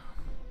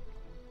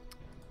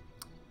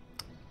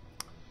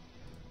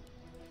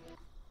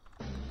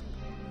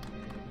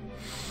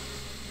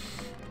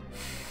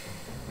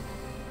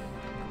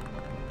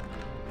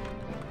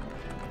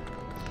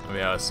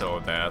 Yeah, so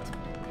that.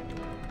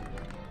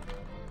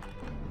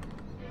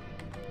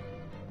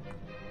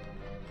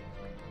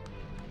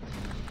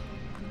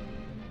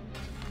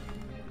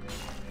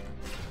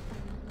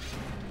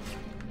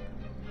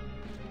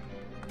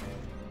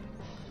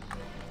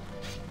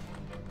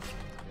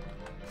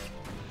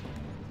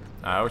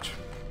 Ouch.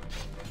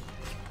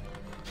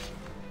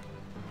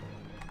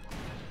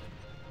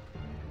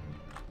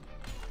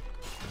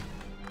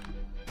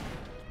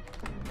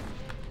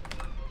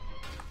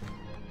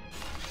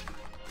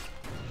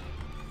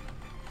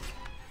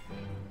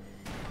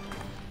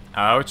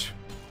 Ouch.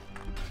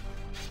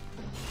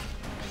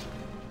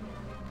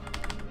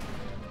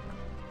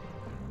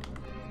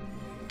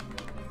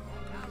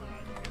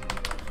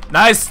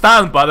 Nice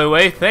stun, by the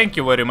way. Thank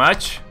you very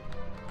much.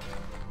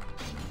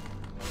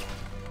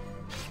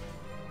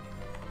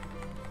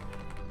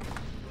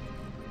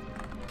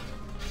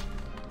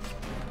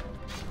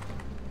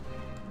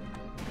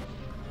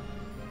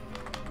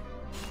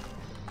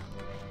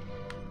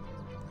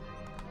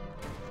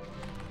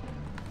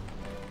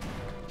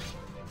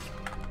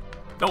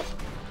 Nope.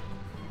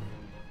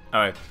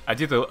 Alright, I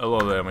did a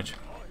lot of damage.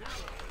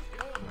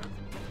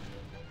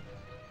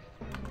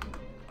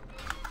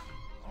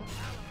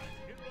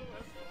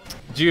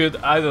 Dude,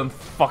 I don't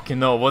fucking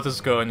know what is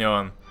going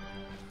on.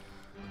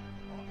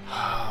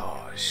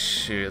 Oh,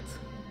 shit.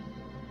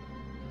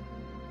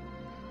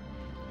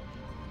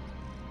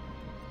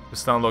 We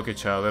stunlock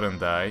each other and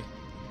die.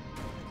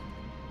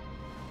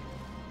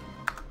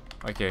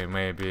 Okay,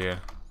 maybe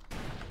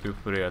 2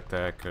 free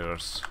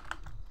attackers.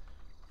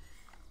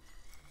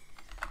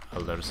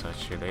 Others are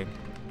chilling.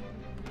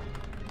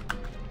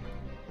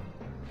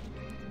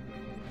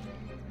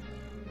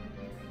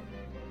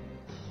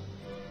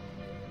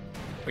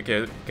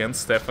 Okay, can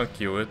Stefan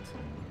kill it?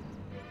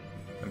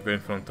 I'm going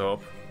from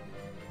top.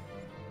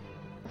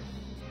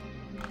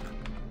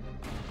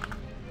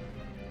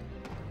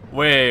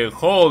 Wait,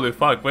 holy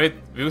fuck, wait,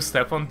 will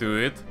Stefan do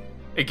it?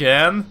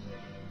 Again?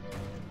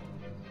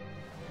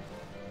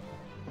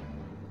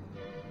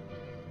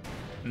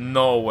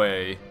 No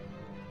way.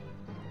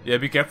 Yeah,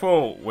 be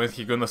careful when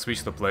he gonna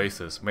switch the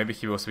places. Maybe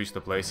he will switch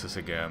the places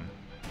again.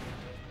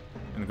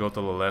 And go to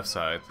the left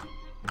side.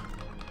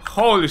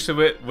 Holy shit,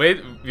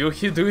 wait, will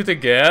he do it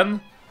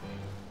again?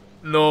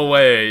 No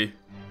way.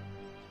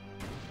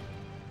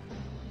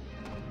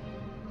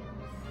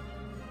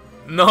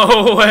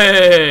 No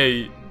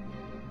way!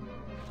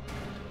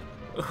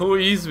 Who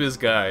is this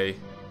guy?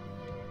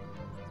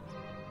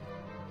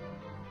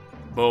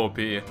 Bo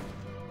P.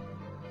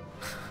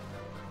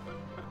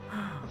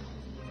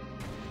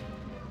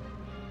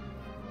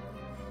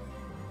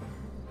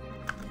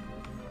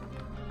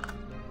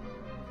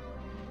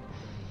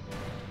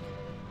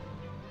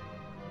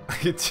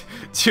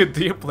 Dude,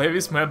 do you play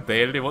this map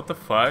daily? What the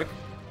fuck?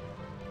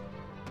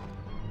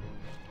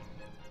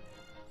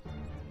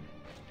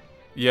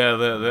 Yeah,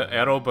 the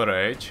arrow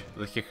barrage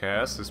that he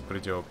has is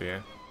pretty OP.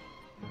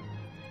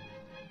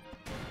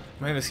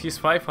 Man, he's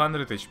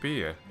 500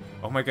 HP.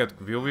 Oh my god,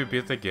 will we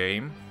beat the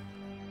game?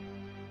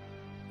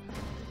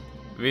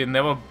 We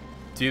never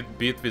did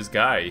beat this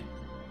guy.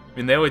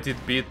 We never did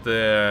beat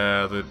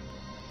the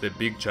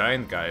big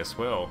giant guy as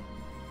well.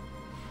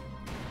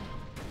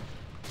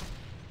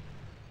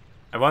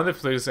 I wonder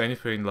if there's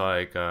anything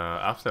like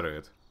after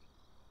it.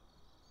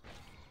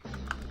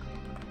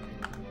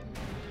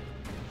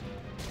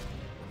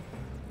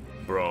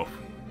 Bro.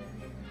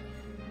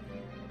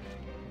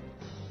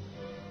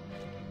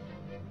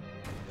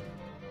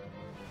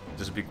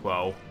 Just big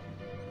wow.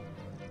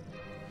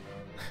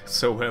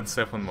 So when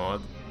 7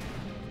 mod.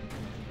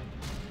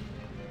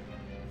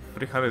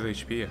 300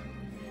 HP.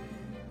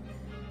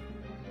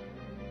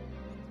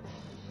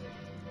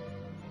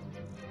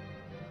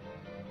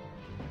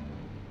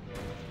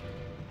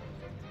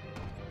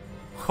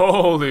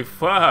 Holy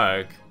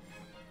fuck!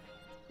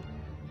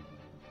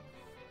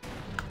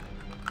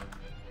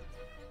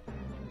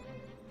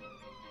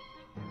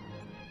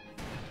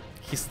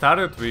 He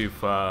started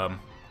with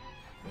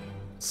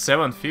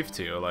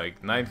 750 or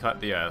like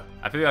 900. Yeah,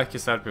 I feel like he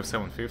started with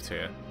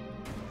 750.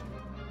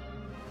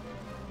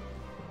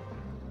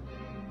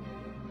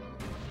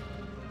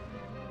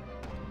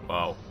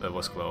 Wow, that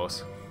was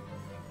close.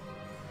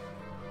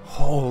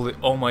 Holy,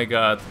 oh my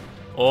god.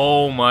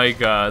 Oh my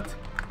god.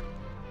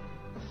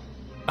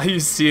 Are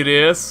you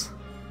serious?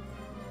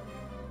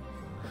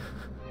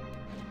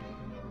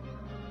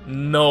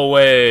 No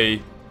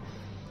way.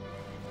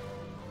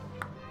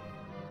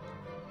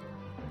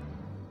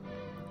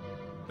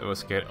 That was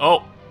scary.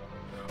 Oh!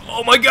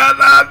 Oh my god,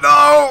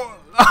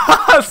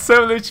 no!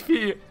 7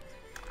 HP!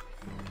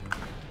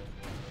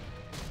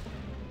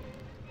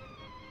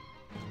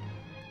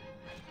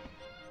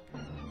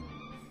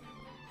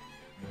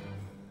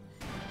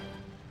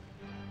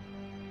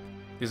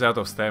 He's out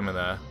of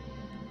stamina.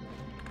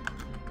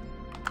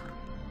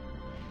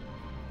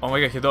 Oh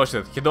my god, he dodged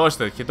it, he dodged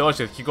it, he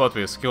dodged it, he got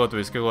this, he got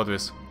this, he got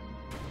this.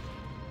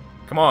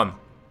 Come on.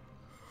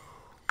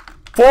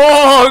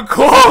 Fuck!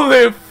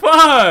 Holy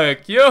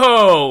fuck!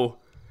 Yo!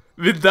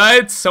 We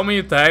died so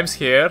many times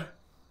here.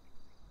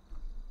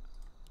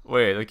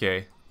 Wait,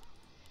 okay.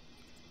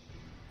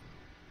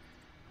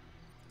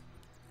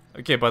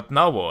 Okay, but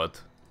now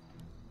what?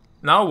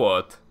 Now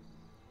what?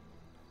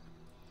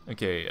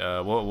 Okay,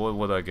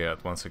 what do I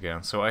get once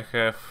again? So I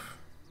have...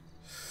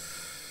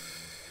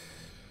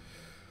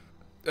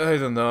 I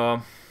don't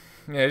know.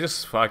 Yeah,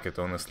 just fuck it,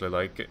 honestly,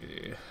 like...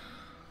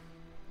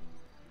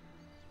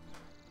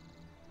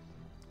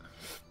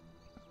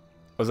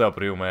 What's up,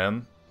 real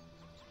man?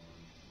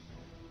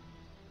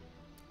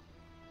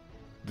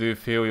 Do you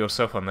feel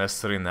yourself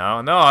unnecessary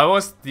now? No, I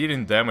was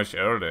dealing damage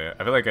earlier.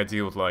 I feel like I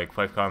dealt like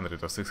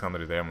 500 or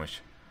 600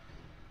 damage.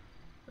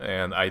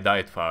 And I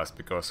died fast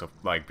because of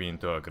like being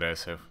too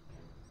aggressive.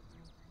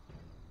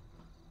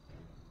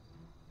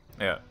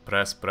 Yeah,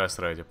 press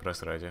ready,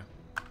 press ready.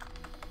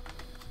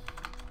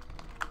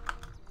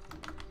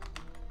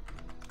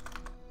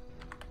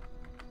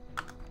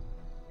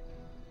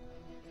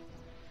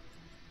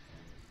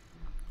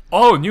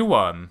 Oh, new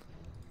one!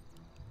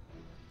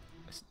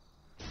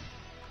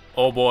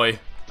 Oh boy,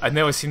 I've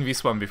never seen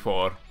this one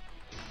before.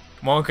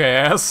 Monkey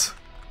ass!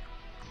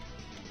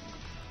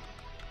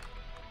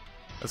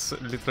 That's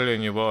literally a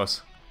new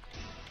boss.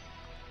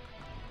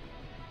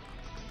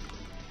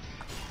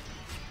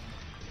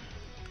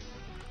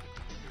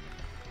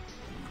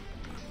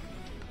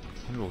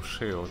 New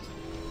shield.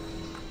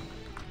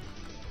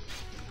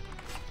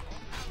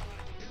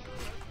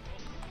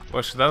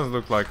 Well, she doesn't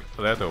look like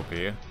that OP.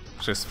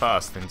 She's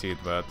fast indeed,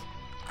 but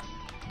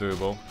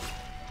doable.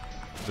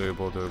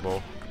 Doable,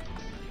 doable.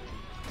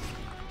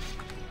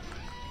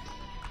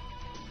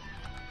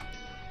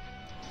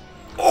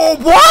 Oh,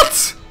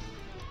 what?!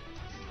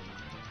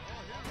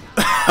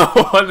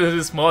 What is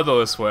this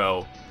model as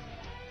well?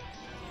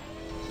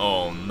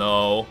 Oh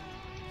no.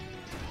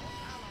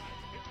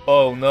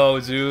 Oh no,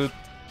 dude.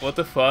 What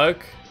the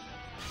fuck?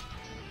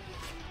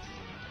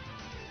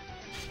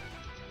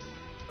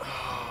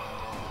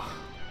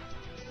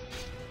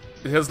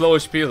 It has low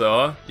HP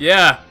though.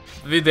 Yeah,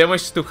 we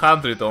damaged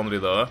 200 only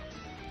though.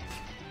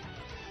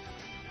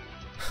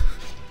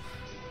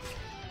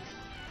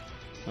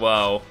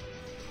 Wow.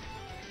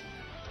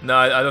 No,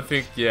 I don't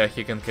think, yeah,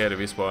 he can carry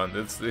this one.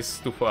 This is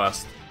too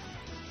fast.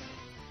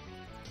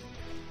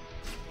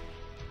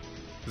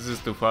 This is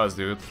too fast,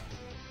 dude.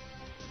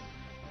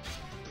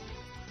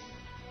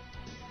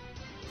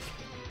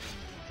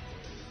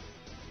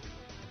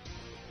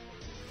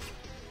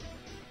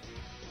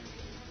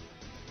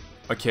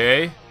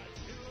 Okay.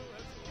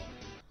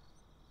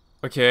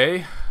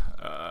 Okay.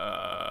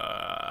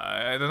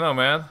 I don't know,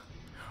 man.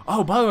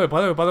 Oh, by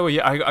the way,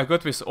 yeah, I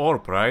got this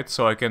orb, right?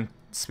 So I can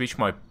switch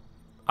my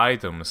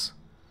items.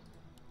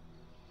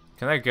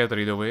 Can I get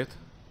rid of it?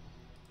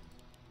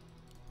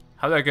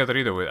 How do I get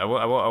rid of it? I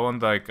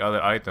want like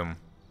other item.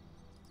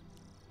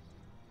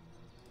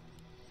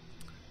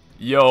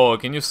 Yo,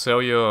 can you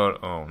sell your...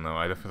 Oh no,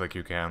 I don't feel like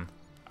you can.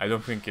 I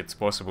don't think it's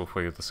possible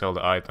for you to sell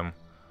the item.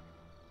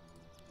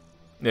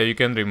 Yeah, you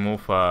can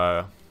remove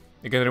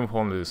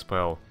only the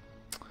spell.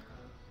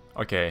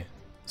 Okay,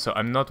 so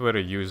I'm not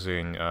very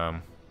using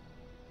I'm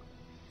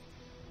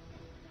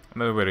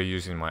not very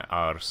using my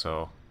R,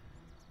 so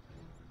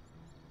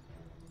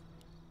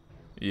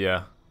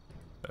yeah,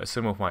 let's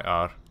remove my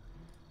R.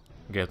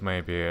 Get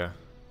maybe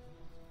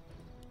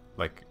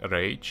like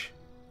rage.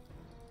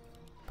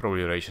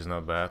 Probably rage is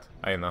not bad.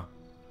 I don't know.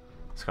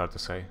 It's hard to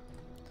say.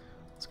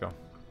 Let's go.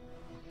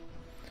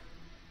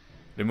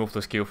 Remove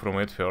the skill from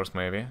it first,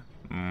 maybe.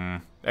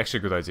 Actually,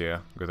 good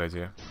idea. Good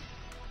idea.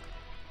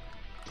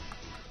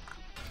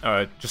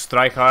 Alright, just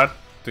try hard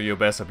to your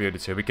best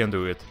ability. We can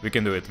do it. We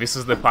can do it. This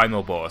is the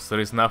final boss. There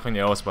is nothing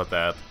else but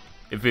that.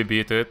 If we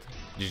beat it,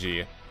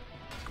 GG.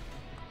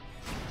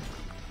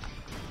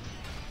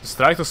 Just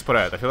try to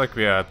spread. I feel like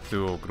we are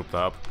too grouped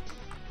up.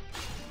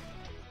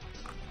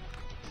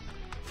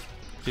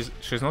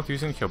 She's not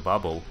using her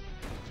bubble.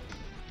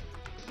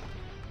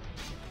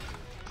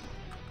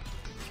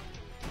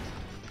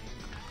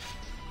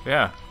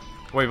 Yeah.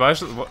 Wait, why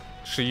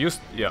she used...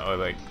 Yeah, oh,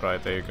 like,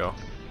 right, there you go.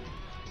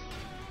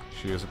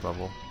 She is a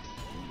bubble.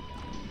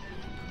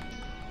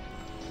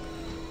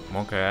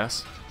 Monkey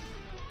ass.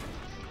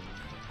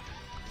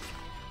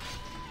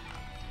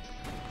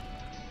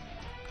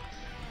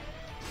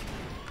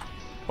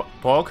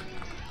 Pog?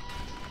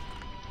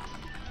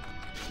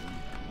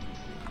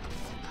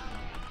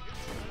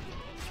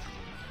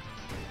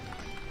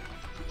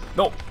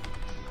 No!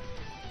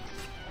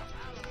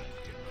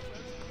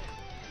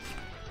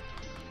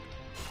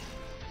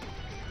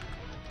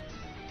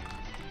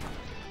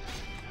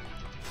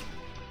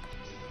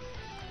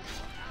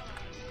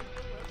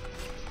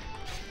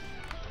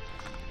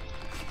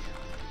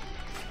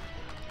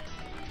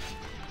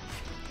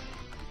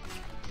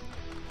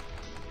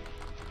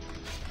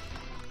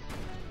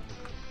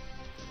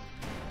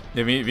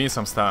 Yeah, we need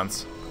some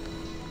stunts.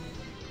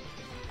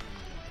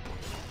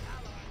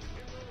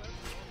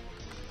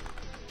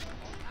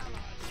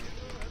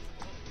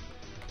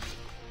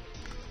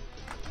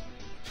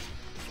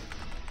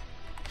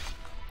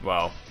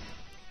 Wow.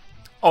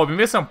 Oh, we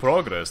made some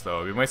progress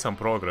though. We made some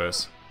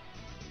progress.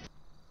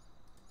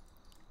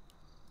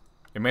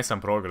 We made some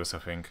progress, I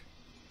think.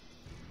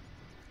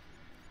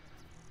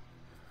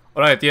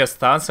 Alright, yes,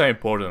 stunts are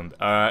important.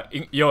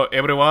 Yo,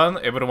 everyone,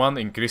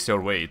 increase your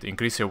weight.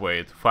 Increase your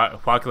weight.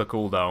 Fuck the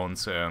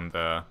cooldowns and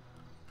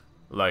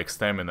like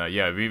stamina.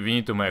 Yeah, we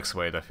need to max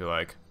weight, I feel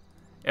like.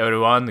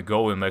 Everyone,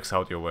 go and max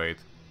out your weight.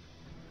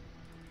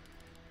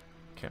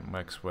 Okay,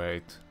 max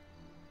weight.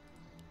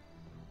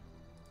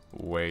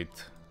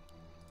 Weight.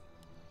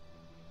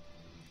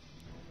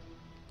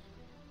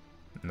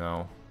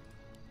 No.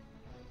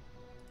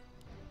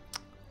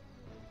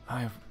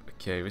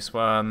 Okay, this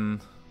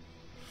one.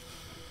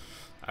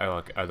 I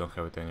don't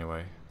have it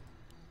anyway.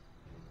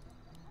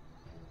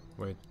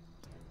 Weight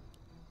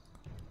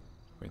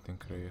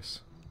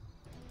increase.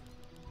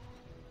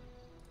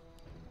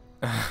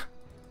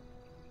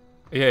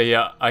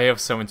 yeah, I have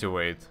 70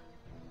 weight.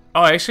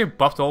 Oh, I actually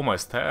buffed all my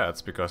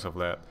stats because of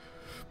that.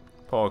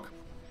 Pog.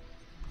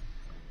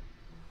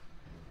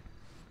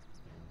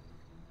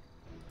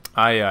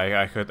 Yeah,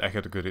 I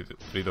had to get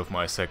rid of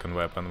my second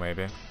weapon,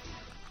 maybe.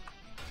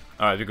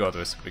 Alright, we got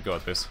this, we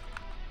got this.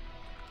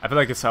 I feel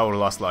like it's our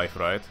last life,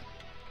 right?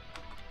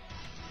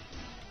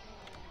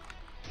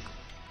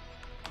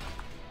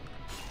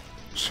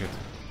 Shit.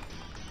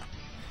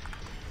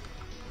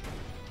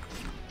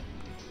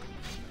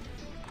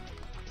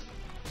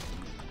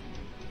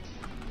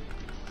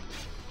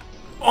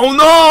 Oh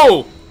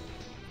no!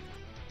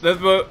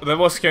 That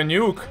was her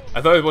nuke.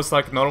 I thought it was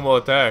like normal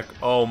attack.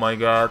 Oh my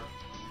god.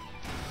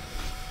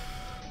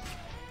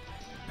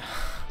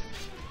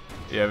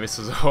 Yeah, this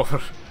is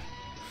over.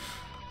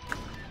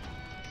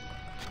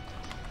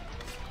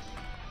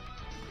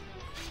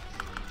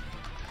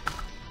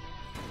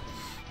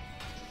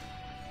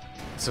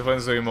 So when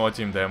doing more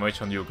team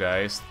damage on you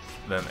guys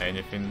than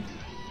anything.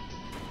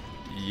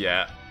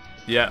 Yeah.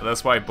 Yeah,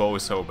 that's why bow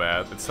is so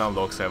bad. It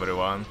unlocks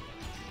everyone.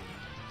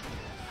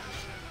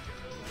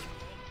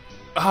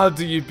 How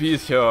do you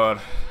beat her?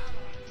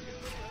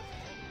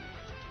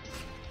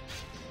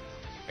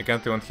 I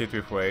can't even hit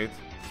with weight.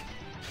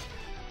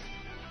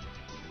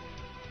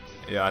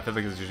 Yeah, I feel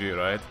like it's GG,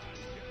 right?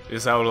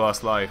 This is our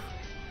last life.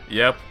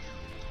 Yep.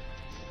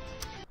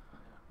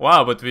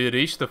 Wow, but we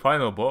reached the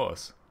final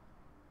boss.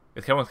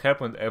 It haven't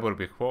happened ever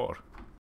before.